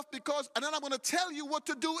that stuff and then I'm going to tell you what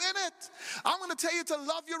to do in it. I'm going to tell you to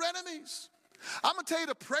love your enemies. I'm going to tell you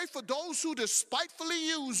to pray for those who despitefully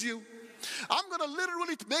use you. I'm going to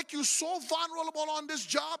literally make you so vulnerable on this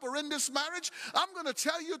job or in this marriage. I'm going to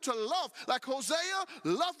tell you to love. Like Hosea,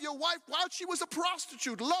 love your wife while she was a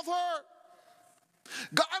prostitute. Love her.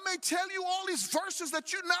 God, I may tell you all these verses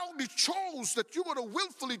that you now chose, that you're going to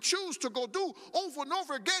willfully choose to go do over and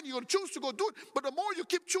over again. You're going to choose to go do it. But the more you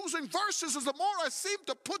keep choosing verses, the more I seem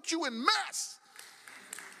to put you in mess.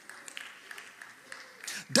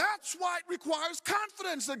 That's why it requires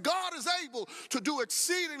confidence that God is able to do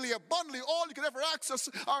exceedingly abundantly all you can ever access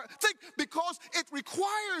or think, because it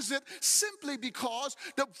requires it simply because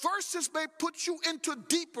the verses may put you into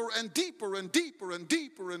deeper and deeper and deeper and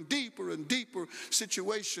deeper and deeper and deeper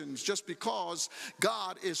situations just because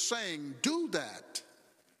God is saying do that.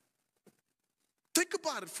 Think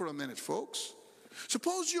about it for a minute, folks.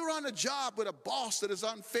 Suppose you're on a job with a boss that is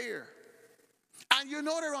unfair. And you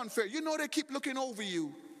know they're unfair. You know they keep looking over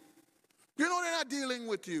you. You know they're not dealing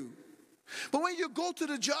with you. But when you go to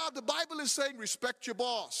the job, the Bible is saying respect your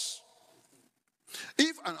boss.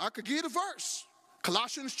 And I could give you the verse.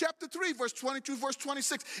 Colossians chapter 3, verse 22, verse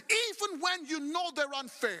 26. Even when you know they're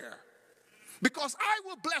unfair, because I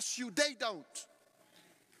will bless you, they don't.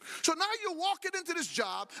 So now you're walking into this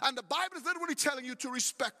job, and the Bible is literally telling you to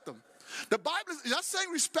respect them. The Bible is not saying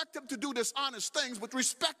respect them to do dishonest things, but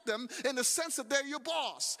respect them in the sense that they're your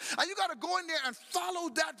boss. And you got to go in there and follow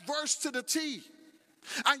that verse to the T.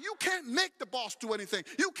 And you can't make the boss do anything.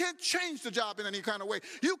 You can't change the job in any kind of way.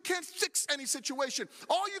 You can't fix any situation.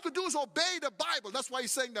 All you can do is obey the Bible. That's why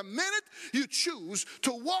he's saying the minute you choose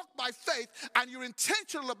to walk by faith and you're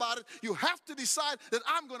intentional about it, you have to decide that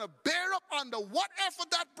I'm going to bear up under whatever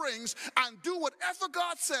that brings and do whatever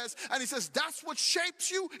God says. And he says that's what shapes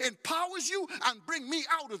you, empowers you, and bring me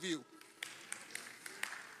out of you.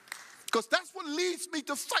 Because that's what leads me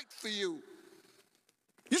to fight for you.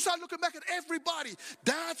 You start looking back at everybody.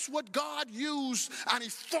 That's what God used, and he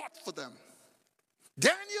fought for them.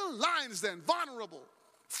 Daniel, lions then, vulnerable.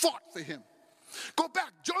 fought for him. Go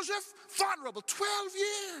back, Joseph, vulnerable, 12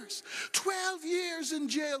 years. 12 years in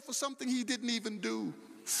jail for something he didn't even do.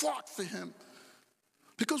 Fought for him.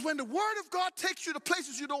 Because when the word of God takes you to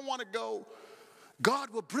places you don't want to go,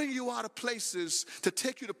 God will bring you out of places to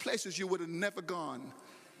take you to places you would have never gone.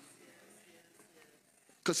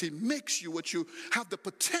 Because he makes you what you have the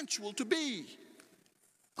potential to be.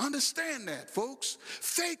 Understand that, folks.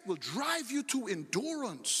 Faith will drive you to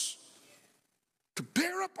endurance, to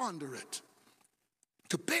bear up under it.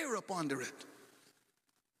 To bear up under it.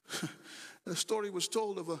 The story was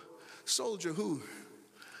told of a soldier who,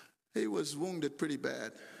 he was wounded pretty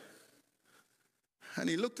bad. And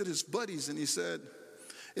he looked at his buddies and he said,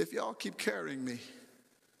 if y'all keep carrying me,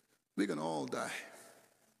 we're going to all die.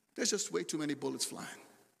 There's just way too many bullets flying.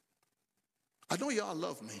 I know y'all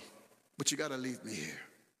love me, but you got to leave me here.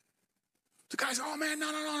 The guys, oh man,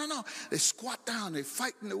 no. They squat down, they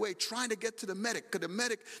fighting their way, trying to get to the medic. Because the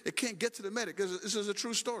medic, they can't get to the medic. This is a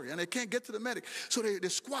true story. And they can't get to the medic. So they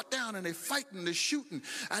squat down and they fighting, they're shooting.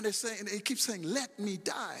 And they're saying, and they keep saying, let me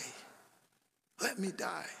die. Let me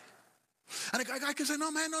die. And the guy can say,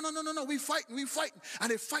 no, man, no, we fighting. And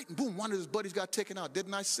they're fighting. Boom, one of his buddies got taken out.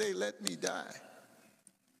 Didn't I say, let me die?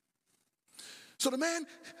 So the man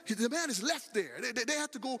is left there. They have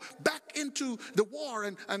to go back into the war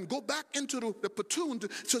and go back into the platoon to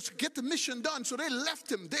get the mission done. So they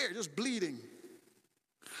left him there just bleeding.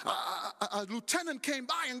 A lieutenant came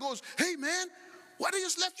by and goes, hey man, why they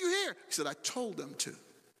just left you here? He said, I told them to.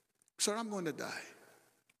 Sir, I'm going to die.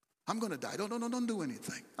 I'm going to die. Don't do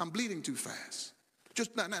anything. I'm bleeding too fast.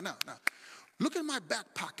 Just now. Look in my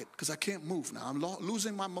back pocket, because I can't move now. I'm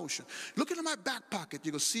losing my motion. Look into my back pocket.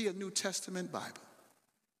 You're going to see a New Testament Bible.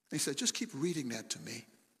 He said, just keep reading that to me,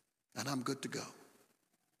 and I'm good to go.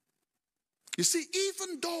 You see,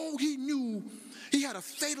 even though he knew he had a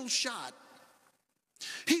fatal shot,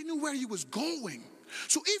 he knew where he was going.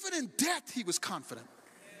 So even in death, he was confident.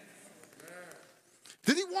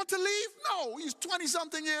 Did he want to leave? No, he's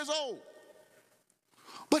 20-something years old.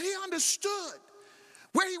 But he understood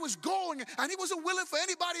where he was going, and he wasn't willing for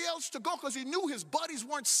anybody else to go because he knew his buddies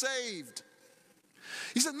weren't saved.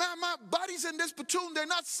 He said, man, my buddies in this platoon, they're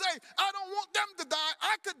not saved. I don't want them to die.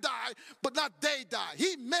 I could die, but not they die.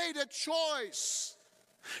 He made a choice.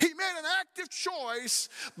 He made an active choice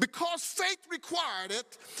because faith required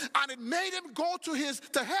it, and it made him go to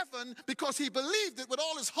heaven because he believed it with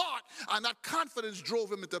all his heart, and that confidence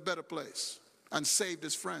drove him into a better place and saved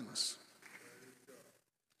his friends.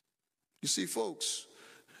 You see, folks,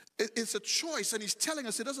 it's a choice, and he's telling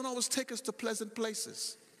us it doesn't always take us to pleasant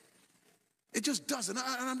places. It just doesn't,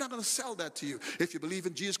 and I'm not going to sell that to you. If you believe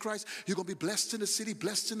in Jesus Christ, you're going to be blessed in the city,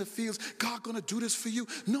 blessed in the fields. God going to do this for you.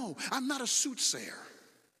 No, I'm not a soothsayer.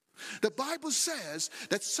 The Bible says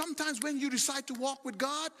that sometimes when you decide to walk with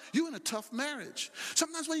God, you're in a tough marriage.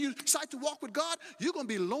 Sometimes when you decide to walk with God, you're going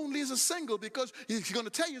to be lonely as a single because he's going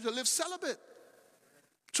to tell you to live celibate.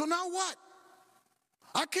 So now what?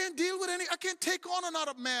 I can't take on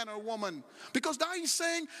another man or woman because now he's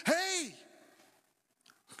saying, hey,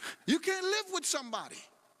 you can't live with somebody.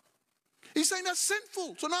 He's saying that's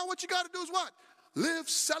sinful. So now what you got to do is what? Live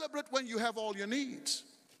celibate when you have all your needs.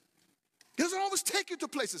 He doesn't always take you to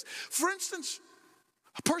places. For instance,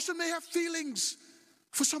 a person may have feelings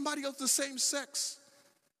for somebody else of the same sex.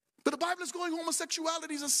 But the Bible is going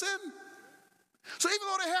homosexuality is a sin. So even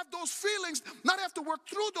though they have those feelings, not have to work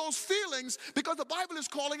through those feelings because the Bible is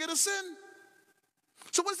calling it a sin.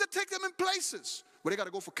 So what does that take them in places? Where they got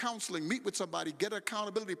to go for counseling, meet with somebody, get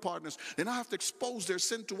accountability partners. They now have to expose their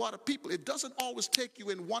sin to other people. It doesn't always take you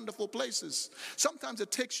in wonderful places. Sometimes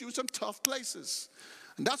it takes you in some tough places.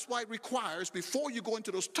 And that's why it requires, before you go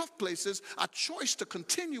into those tough places, a choice to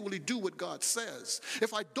continually do what God says.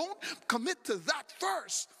 If I don't commit to that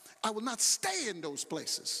first, I will not stay in those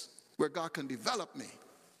places where God can develop me.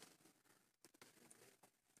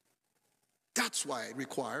 That's why it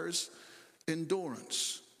requires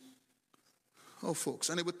endurance. Oh, folks,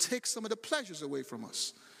 and it would take some of the pleasures away from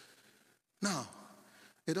us. Now,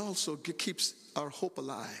 it also keeps our hope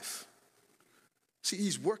alive. See,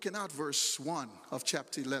 he's working out verse 1 of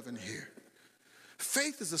chapter 11 here.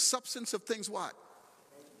 Faith is the substance of things what?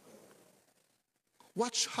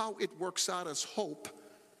 Watch how it works out as hope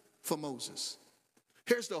for Moses.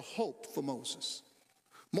 Here's the hope for Moses.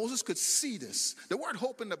 Moses could see this. The word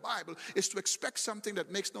hope in the Bible is to expect something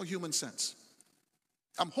that makes no human sense.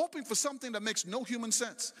 I'm hoping for something that makes no human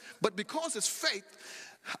sense. But because it's faith,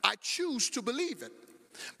 I choose to believe it.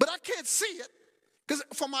 But I can't see it because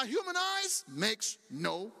for my human eyes, makes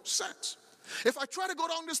no sense. If I try to go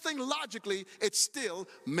down this thing logically, it still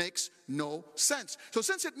makes no sense. So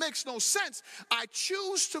since it makes no sense, I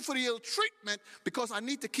choose for the ill treatment because I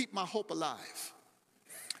need to keep my hope alive.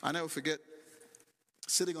 I never forget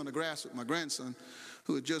sitting on the grass with my grandson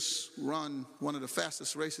who had just run one of the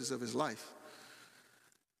fastest races of his life.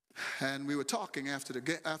 And we were talking after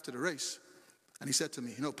the race. And he said to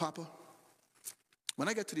me, Papa, when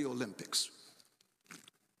I get to the Olympics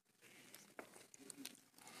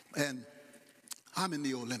and I'm in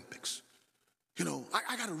the Olympics,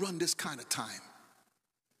 I got to run this kind of time.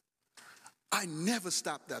 I never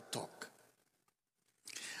stopped that talk.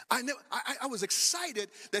 I was excited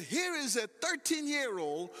that here is a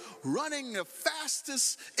 13-year-old running the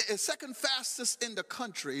fastest, second fastest in the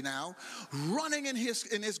country now, running in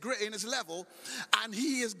his level, and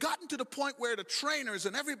he has gotten to the point where the trainers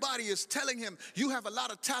and everybody is telling him, you have a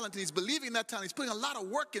lot of talent, and he's believing in that talent. He's putting a lot of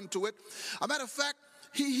work into it. As a matter of fact,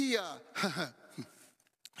 he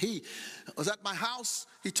was at my house.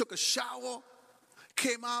 He took a shower,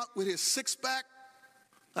 came out with his six-pack.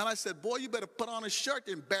 And I said, boy, you better put on a shirt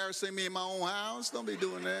embarrassing me in my own house. Don't be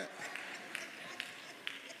doing that.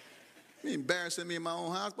 You embarrassing me in my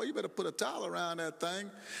own house. Boy, you better put a towel around that thing.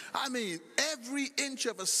 I mean, every inch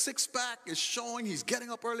of a six-pack is showing. He's getting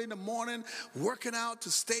up early in the morning, working out to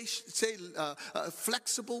stay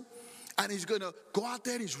flexible. And he's going to go out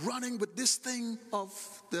there and he's running with this thing of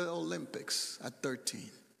the Olympics at 13.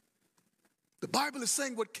 The Bible is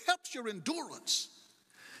saying what helps your endurance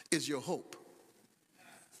is your hope.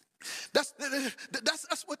 That's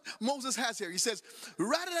what Moses has here. He says,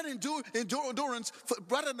 rather than endurance,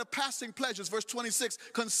 rather than the passing pleasures, verse 26,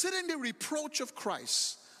 considering the reproach of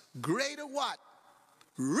Christ, greater what?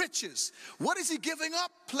 Riches. What is he giving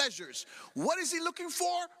up? Pleasures. What is he looking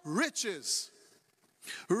for? Riches.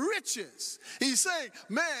 Riches. He's saying,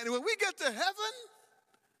 man, when we get to heaven,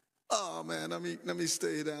 oh man, let me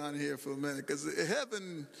stay down here for a minute, because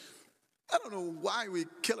heaven, I don't know why we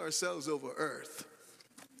kill ourselves over earth.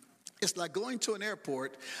 It's like going to an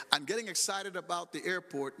airport and getting excited about the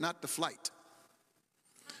airport, not the flight.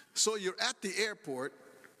 So you're at the airport,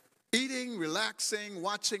 eating, relaxing,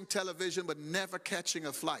 watching television, but never catching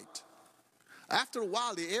a flight. After a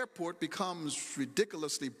while, the airport becomes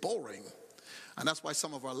ridiculously boring. And that's why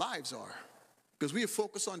some of our lives are. Because we are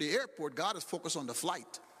focused on the airport, God is focused on the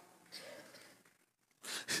flight.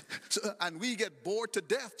 And we get bored to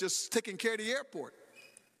death just taking care of the airport.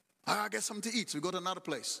 I get something to eat, so we go to another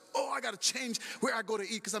place. Oh, I got to change where I go to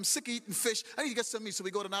eat because I'm sick of eating fish. I need to get some meat, so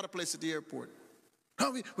we go to another place at the airport.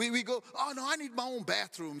 We go, oh no, I need my own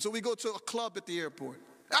bathroom, so we go to a club at the airport.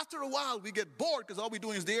 After a while, we get bored because all we're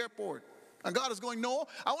doing is the airport. And God is going, no,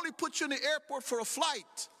 I only put you in the airport for a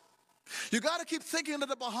flight. You got to keep thinking of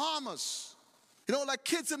the Bahamas. Like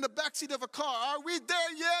kids in the backseat of a car. Are we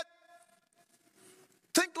there yet?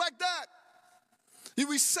 Think like that.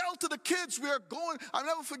 We sell to the kids, we are going, I'll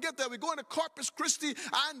never forget that, we're going to Corpus Christi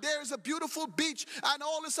and there's a beautiful beach and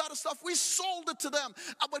all this other stuff. We sold it to them.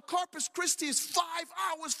 But Corpus Christi is 5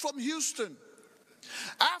 hours from Houston.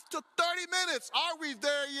 After 30 minutes, are we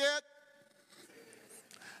there yet?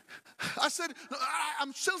 I said,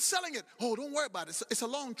 I'm still selling it. Oh, don't worry about it. It's a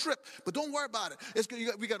long trip, but don't worry about it.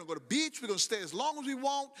 We're going to go to the beach. We're going to stay as long as we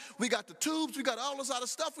want. We got the tubes. We got all this other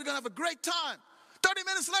stuff. We're going to have a great time. 30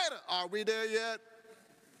 minutes later, are we there yet?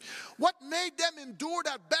 What made them endure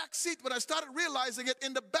that back seat when I started realizing it?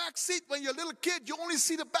 In the back seat, when you're a little kid, you only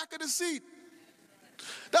see the back of the seat.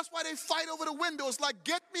 That's why they fight over the window. It's like,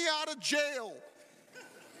 get me out of jail.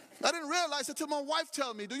 I didn't realize it until my wife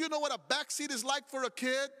told me. Do you know what a back seat is like for a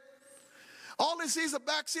kid? All they see is a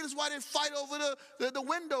back seat. Is why they fight over the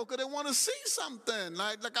window, because they want to see something.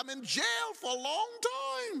 Like I'm in jail for a long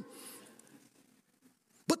time.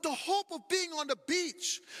 But the hope of being on the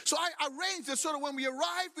beach. So I arranged it so that when we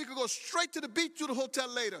arrived, we could go straight to the beach, to the hotel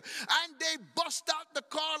later. And they bust out the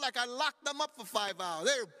car like I locked them up for 5 hours.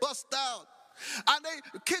 They bust out. And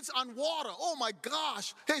kids on water. Oh my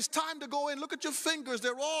gosh. Hey, it's time to go in. Look at your fingers.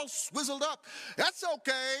 They're all swizzled up. That's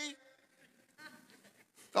okay.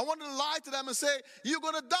 I wanted to lie to them and say, you're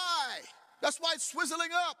going to die. That's why it's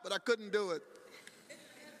swizzling up. But I couldn't do it.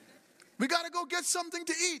 We got to go get something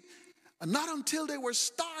to eat. And not until they were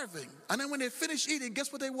starving. And then when they finished eating,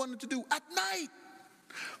 guess what they wanted to do? At night,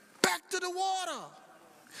 back to the water.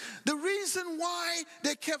 The reason why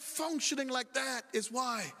they kept functioning like that is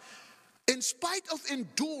why, in spite of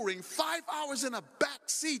enduring 5 hours in a back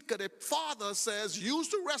seat, because their father says, use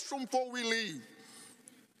the restroom before we leave.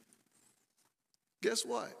 Guess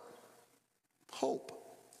what? Hope.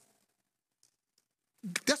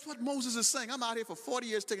 That's what Moses is saying. I'm out here for 40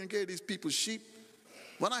 years taking care of these people's sheep.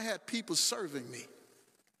 When I had people serving me,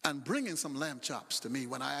 and bringing some lamb chops to me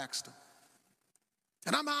when I asked him.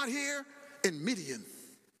 And I'm out here in Midian.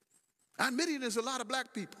 And Midian is a lot of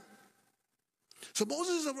black people. So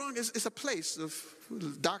Moses is around, it's a place of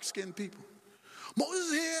dark-skinned people. Moses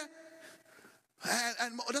is here,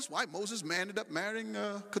 and that's why Moses ended up marrying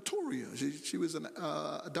Keturah. She was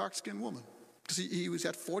a dark-skinned woman. Because he was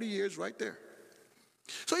at 40 years right there.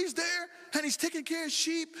 So he's there, and he's taking care of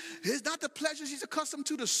sheep. It's not the pleasures he's accustomed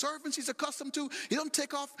to, the servants he's accustomed to. He don't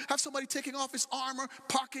have somebody taking off his armor,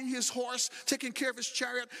 parking his horse, taking care of his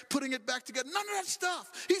chariot, putting it back together. None of that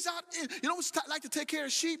stuff. He's out you know what it's like to take care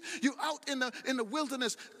of sheep? You're out in the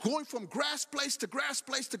wilderness, going from grass place to grass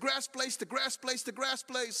place to grass place to grass place to grass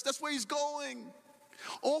place. That's where he's going.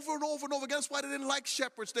 Over and over and over again. That's why they didn't like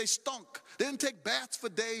shepherds. They stunk. They didn't take baths for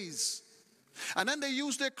days. And then they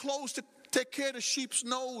used their clothes to take care of the sheep's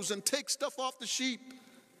nose and take stuff off the sheep.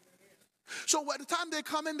 So by the time they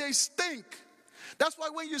come in, they stink. That's why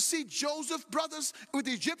when you see Joseph's brothers with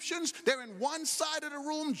the Egyptians, they're in one side of the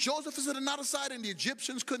room, Joseph is at another side, and the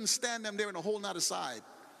Egyptians couldn't stand them. They're in a whole nother side.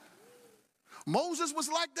 Moses was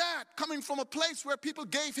like that, coming from a place where people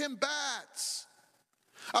gave him baths.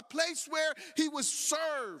 A place where he was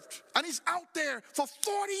served. And he's out there for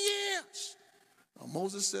 40 years. Now,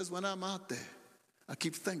 Moses says, when I'm out there, I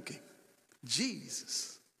keep thinking,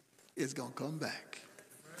 Jesus is going to come back.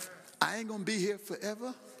 I ain't going to be here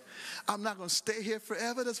forever. I'm not going to stay here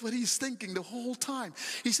forever. That's what he's thinking the whole time.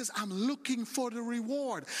 He says, I'm looking for the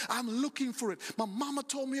reward. I'm looking for it. My mama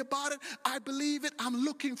told me about it. I believe it. I'm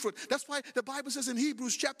looking for it. That's why the Bible says in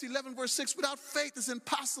Hebrews chapter 11 verse 6, without faith it's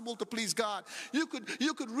impossible to please God. You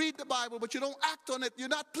could read the Bible, but you don't act on it. You're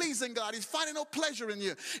not pleasing God. He's finding no pleasure in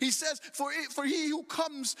you. He says, for he who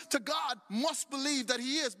comes to God must believe that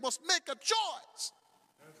he is, must make a choice.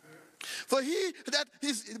 For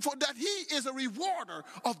that he is a rewarder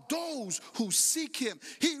of those who seek him.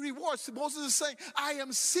 He rewards. Moses is saying, I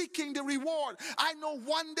am seeking the reward. I know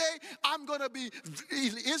one day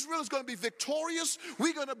Israel is going to be victorious.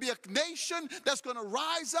 We're going to be a nation that's going to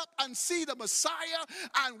rise up and see the Messiah,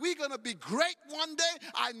 and we're going to be great one day.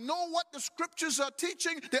 I know what the scriptures are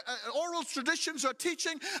teaching, the oral traditions are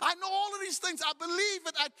teaching. I know all of these things. I believe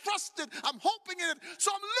it. I trust it. I'm hoping in it. So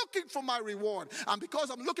I'm looking for my reward. And because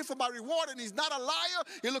I'm looking for my reward, and he's not a liar.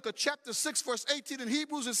 You look at chapter 6 verse 18 in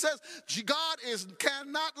Hebrews, it says God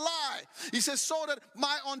cannot lie. He says, so that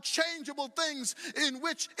my unchangeable things in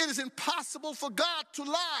which it is impossible for God to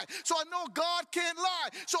lie. So I know God can't lie.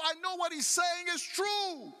 So I know what he's saying is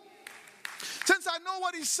true. Since I know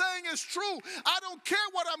what he's saying is true, I don't care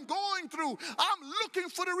what I'm going through. I'm looking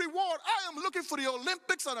for the reward. I am looking for the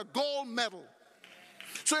Olympics and a gold medal.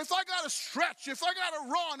 So if I got to stretch, if I got to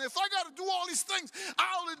run, if I got to do all these things,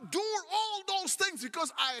 I'll endure all those things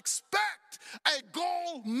because I expect a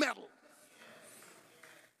gold medal.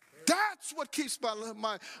 That's what keeps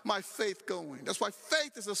my faith going. That's why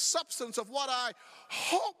faith is a substance of what I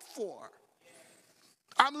hope for.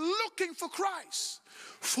 I'm looking for Christ.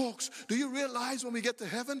 Folks, do you realize when we get to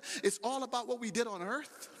heaven, it's all about what we did on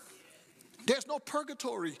earth? There's no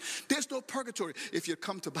purgatory. There's no purgatory. If you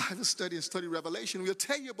come to Bible study and study Revelation, we'll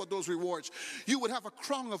tell you about those rewards. You would have a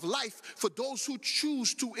crown of life for those who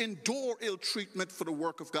choose to endure ill treatment for the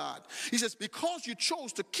work of God. He says, because you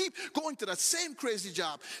chose to keep going to that same crazy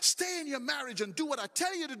job, stay in your marriage and do what I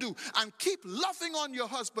tell you to do, and keep loving on your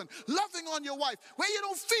husband, loving on your wife, where you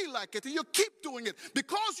don't feel like it, and you keep doing it.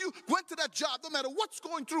 Because you went to that job, no matter what's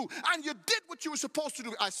going through, and you did what you were supposed to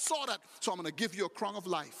do. I saw that, so I'm going to give you a crown of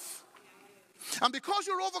life. And because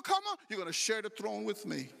you're an overcomer, you're going to share the throne with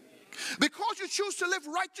me. Because you choose to live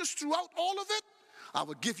righteous throughout all of it, I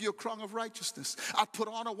will give you a crown of righteousness. I'll put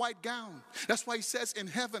on a white gown. That's why he says in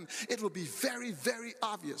heaven, it will be very, very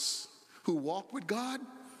obvious who walked with God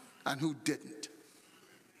and who didn't.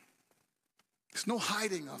 There's no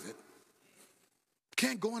hiding of it.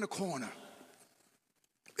 Can't go in a corner.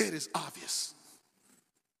 It is obvious.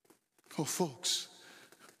 Oh, folks,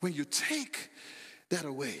 when you take that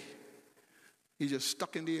away, you're just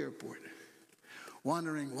stuck in the airport,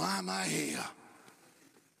 wondering, why am I here?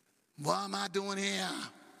 What am I doing here?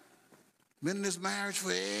 Been in this marriage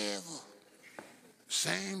forever.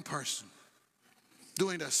 Same person,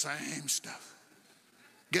 doing the same stuff.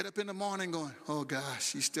 Get up in the morning going, oh gosh,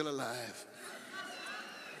 she's still alive.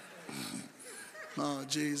 Oh,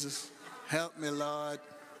 Jesus, help me, Lord.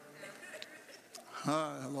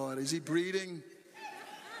 Oh, Lord, is he breathing?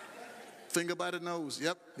 Finger by the nose.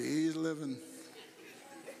 Yep, he's living.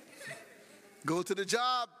 Go to the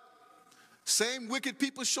job. Same wicked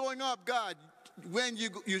people showing up. God, when you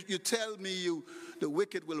tell me the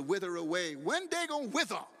wicked will wither away, when they gonna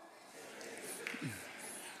wither?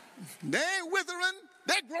 They ain't withering.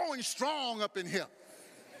 They're growing strong up in here.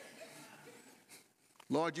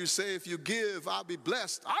 Lord, you say if you give, I'll be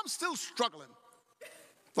blessed. I'm still struggling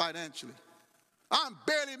financially. I'm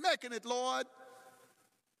barely making it, Lord.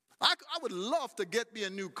 I would love to get me a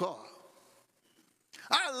new car.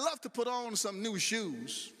 I'd love to put on some new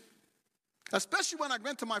shoes. Especially when I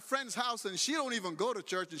went to my friend's house and she don't even go to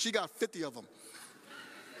church and she got 50 of them.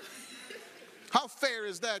 How fair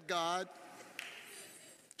is that, God?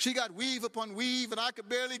 She got weave upon weave and I could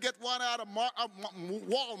barely get one out of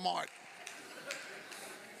Walmart.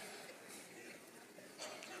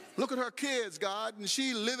 Look at her kids, God, and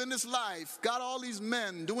she living this life, got all these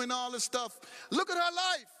men doing all this stuff. Look at her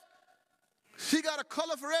life. She got a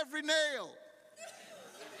color for every nail,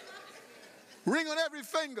 ring on every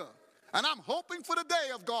finger, and I'm hoping for the day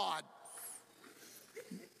of God.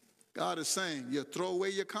 God is saying, you throw away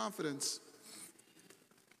your confidence.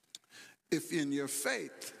 If in your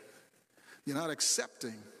faith, you're not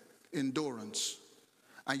accepting endurance,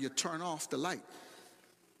 and you turn off the light,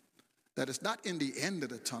 that it's not in the end of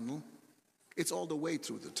the tunnel, it's all the way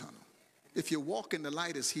through the tunnel. If you walk in the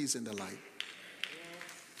light as he's in the light,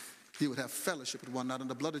 you would have fellowship with one another, and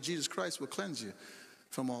the blood of Jesus Christ will cleanse you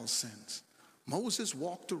from all sins. Moses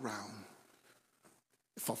walked around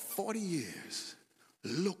for 40 years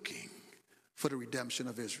looking for the redemption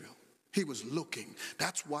of Israel. He was looking.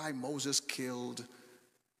 That's why Moses killed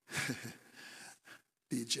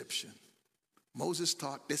the Egyptian. Moses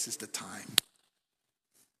thought this is the time.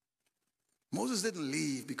 Moses didn't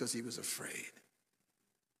leave because he was afraid.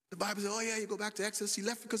 The Bible says, oh yeah, you go back to Exodus, he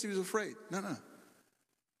left because he was afraid. No.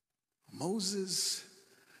 Moses,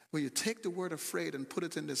 when you take the word afraid and put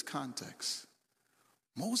it in this context,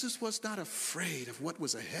 Moses was not afraid of what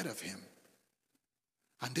was ahead of him.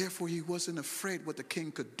 And therefore he wasn't afraid what the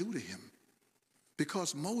king could do to him.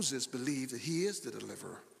 Because Moses believed that he is the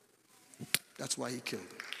deliverer. That's why he killed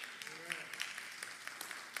him.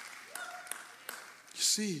 You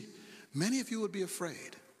see, many of you would be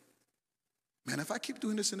afraid. Man, if I keep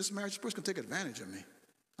doing this in this marriage, this person can take advantage of me.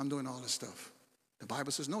 I'm doing all this stuff. The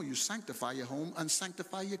Bible says, no, you sanctify your home and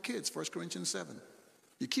sanctify your kids, 1 Corinthians 7.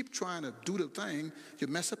 You keep trying to do the thing, you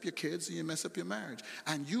mess up your kids and you mess up your marriage.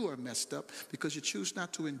 And you are messed up because you choose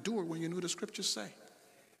not to endure when you know the scriptures say.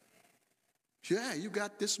 Yeah, you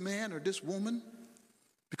got this man or this woman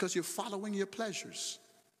because you're following your pleasures.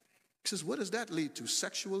 He says, what does that lead to?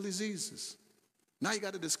 Sexual diseases. Now you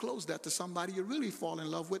got to disclose that to somebody you really fall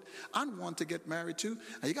in love with and want to get married to.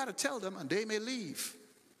 And you got to tell them and they may leave.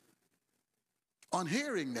 On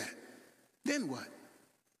hearing that, then what?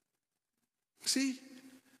 See?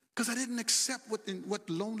 Because I didn't accept what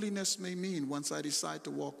loneliness may mean once I decide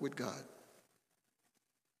to walk with God.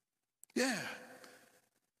 Yeah,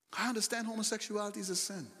 I understand homosexuality is a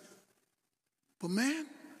sin. But man,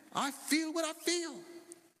 I feel what I feel.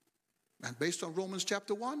 And based on Romans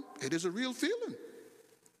chapter 1, it is a real feeling.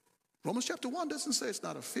 Romans chapter 1 doesn't say it's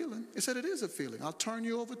not a feeling. It said it is a feeling. I'll turn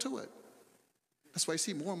you over to it. That's why I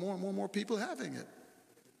see more and more and more and more people having it.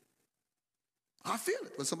 I feel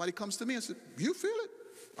it. When somebody comes to me and says, you feel it?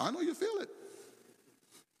 I know you feel it.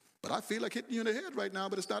 But I feel like hitting you in the head right now,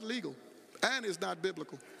 but it's not legal. And it's not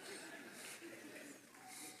biblical.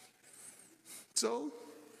 So,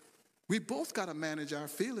 we both got to manage our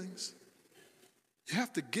feelings. You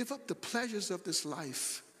have to give up the pleasures of this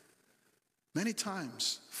life many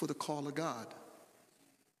times for the call of God.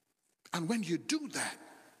 And when you do that,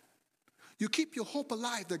 you keep your hope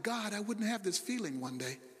alive that God, I wouldn't have this feeling one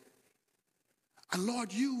day. And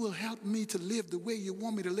Lord, you will help me to live the way you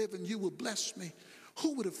want me to live and you will bless me.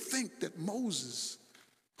 Who would have think that Moses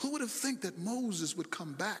would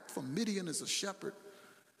come back from Midian as a shepherd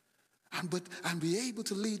and be able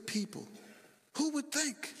to lead people? Who would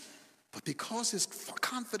think? But because his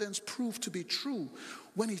confidence proved to be true,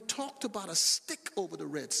 when he talked about a stick over the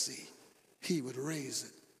Red Sea, he would raise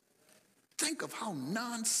it. Think of how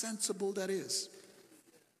nonsensical that is.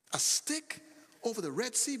 A stick over the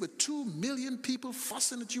Red Sea with 2 million people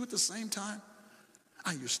fussing at you at the same time,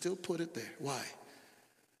 and you still put it there. Why?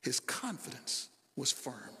 His confidence was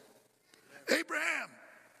firm. Abraham,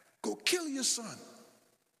 go kill your son.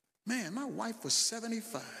 Man, my wife was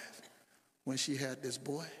 75 when she had this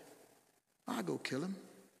boy. I'll go kill him.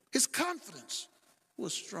 His confidence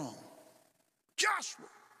was strong. Joshua,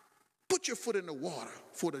 put your foot in the water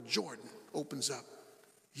for the Jordan opens up.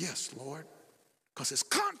 Yes, Lord, because his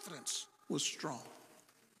confidence was strong.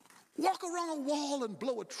 Walk around a wall and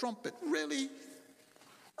blow a trumpet. Really?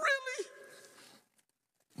 Really?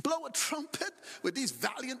 Blow a trumpet with these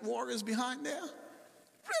valiant warriors behind there?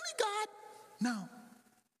 Really, God? No.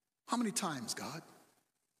 How many times, God?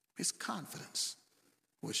 His confidence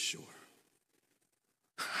was sure.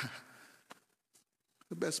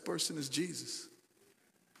 The best person is Jesus.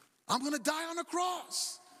 I'm going to die on the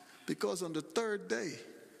cross because on the third day,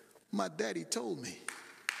 my daddy told me,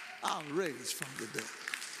 I'll raise from the dead.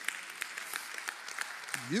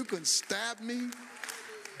 You can stab me,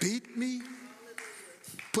 beat me,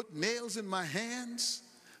 put nails in my hands,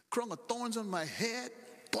 crown of thorns on my head,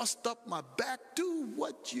 bust up my back, do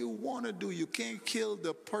what you want to do. You can't kill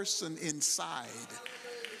the person inside.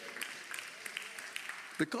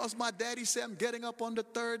 Because my daddy said I'm getting up on the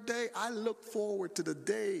third day, I look forward to the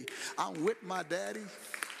day I'm with my daddy.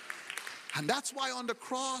 And that's why on the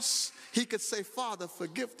cross, he could say, Father,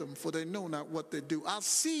 forgive them, for they know not what they do. I'll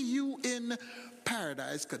see you in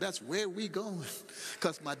paradise, because that's where we going,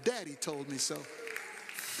 because my daddy told me so.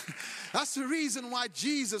 That's the reason why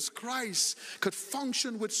Jesus Christ could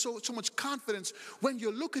function with so much confidence. When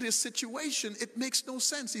you look at his situation, it makes no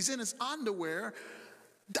sense. He's in his underwear,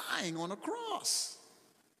 dying on a cross.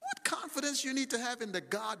 What confidence you need to have in the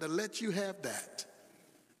God that let you have that?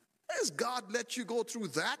 Has God let you go through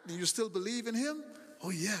that and you still believe in him? Oh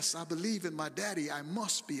yes, I believe in my daddy. I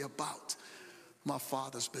must be about my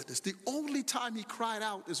father's business. The only time he cried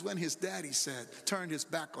out is when his daddy turned his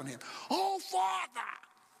back on him. Oh, Father,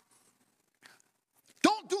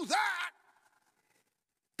 don't do that.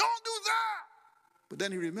 Don't do that. But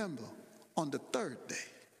then he remembered, on the third day,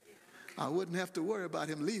 I wouldn't have to worry about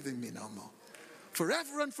him leaving me no more.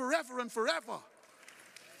 Forever and forever and forever,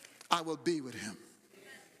 I will be with him.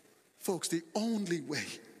 Folks, the only way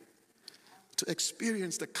to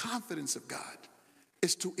experience the confidence of God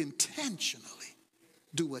is to intentionally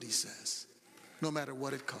do what he says, no matter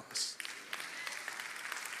what it costs.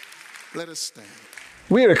 Let us stand.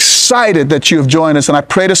 We are excited that you have joined us, and I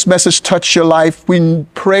pray this message touched your life. We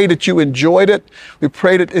pray that you enjoyed it. We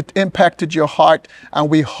pray that it impacted your heart, and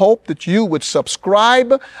we hope that you would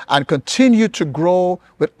subscribe and continue to grow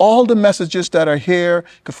with all the messages that are here.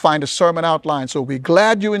 You can find a sermon outline. So we're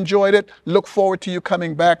glad you enjoyed it. Look forward to you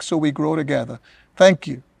coming back so we grow together. Thank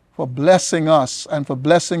you for blessing us and for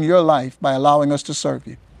blessing your life by allowing us to serve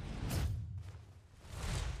you.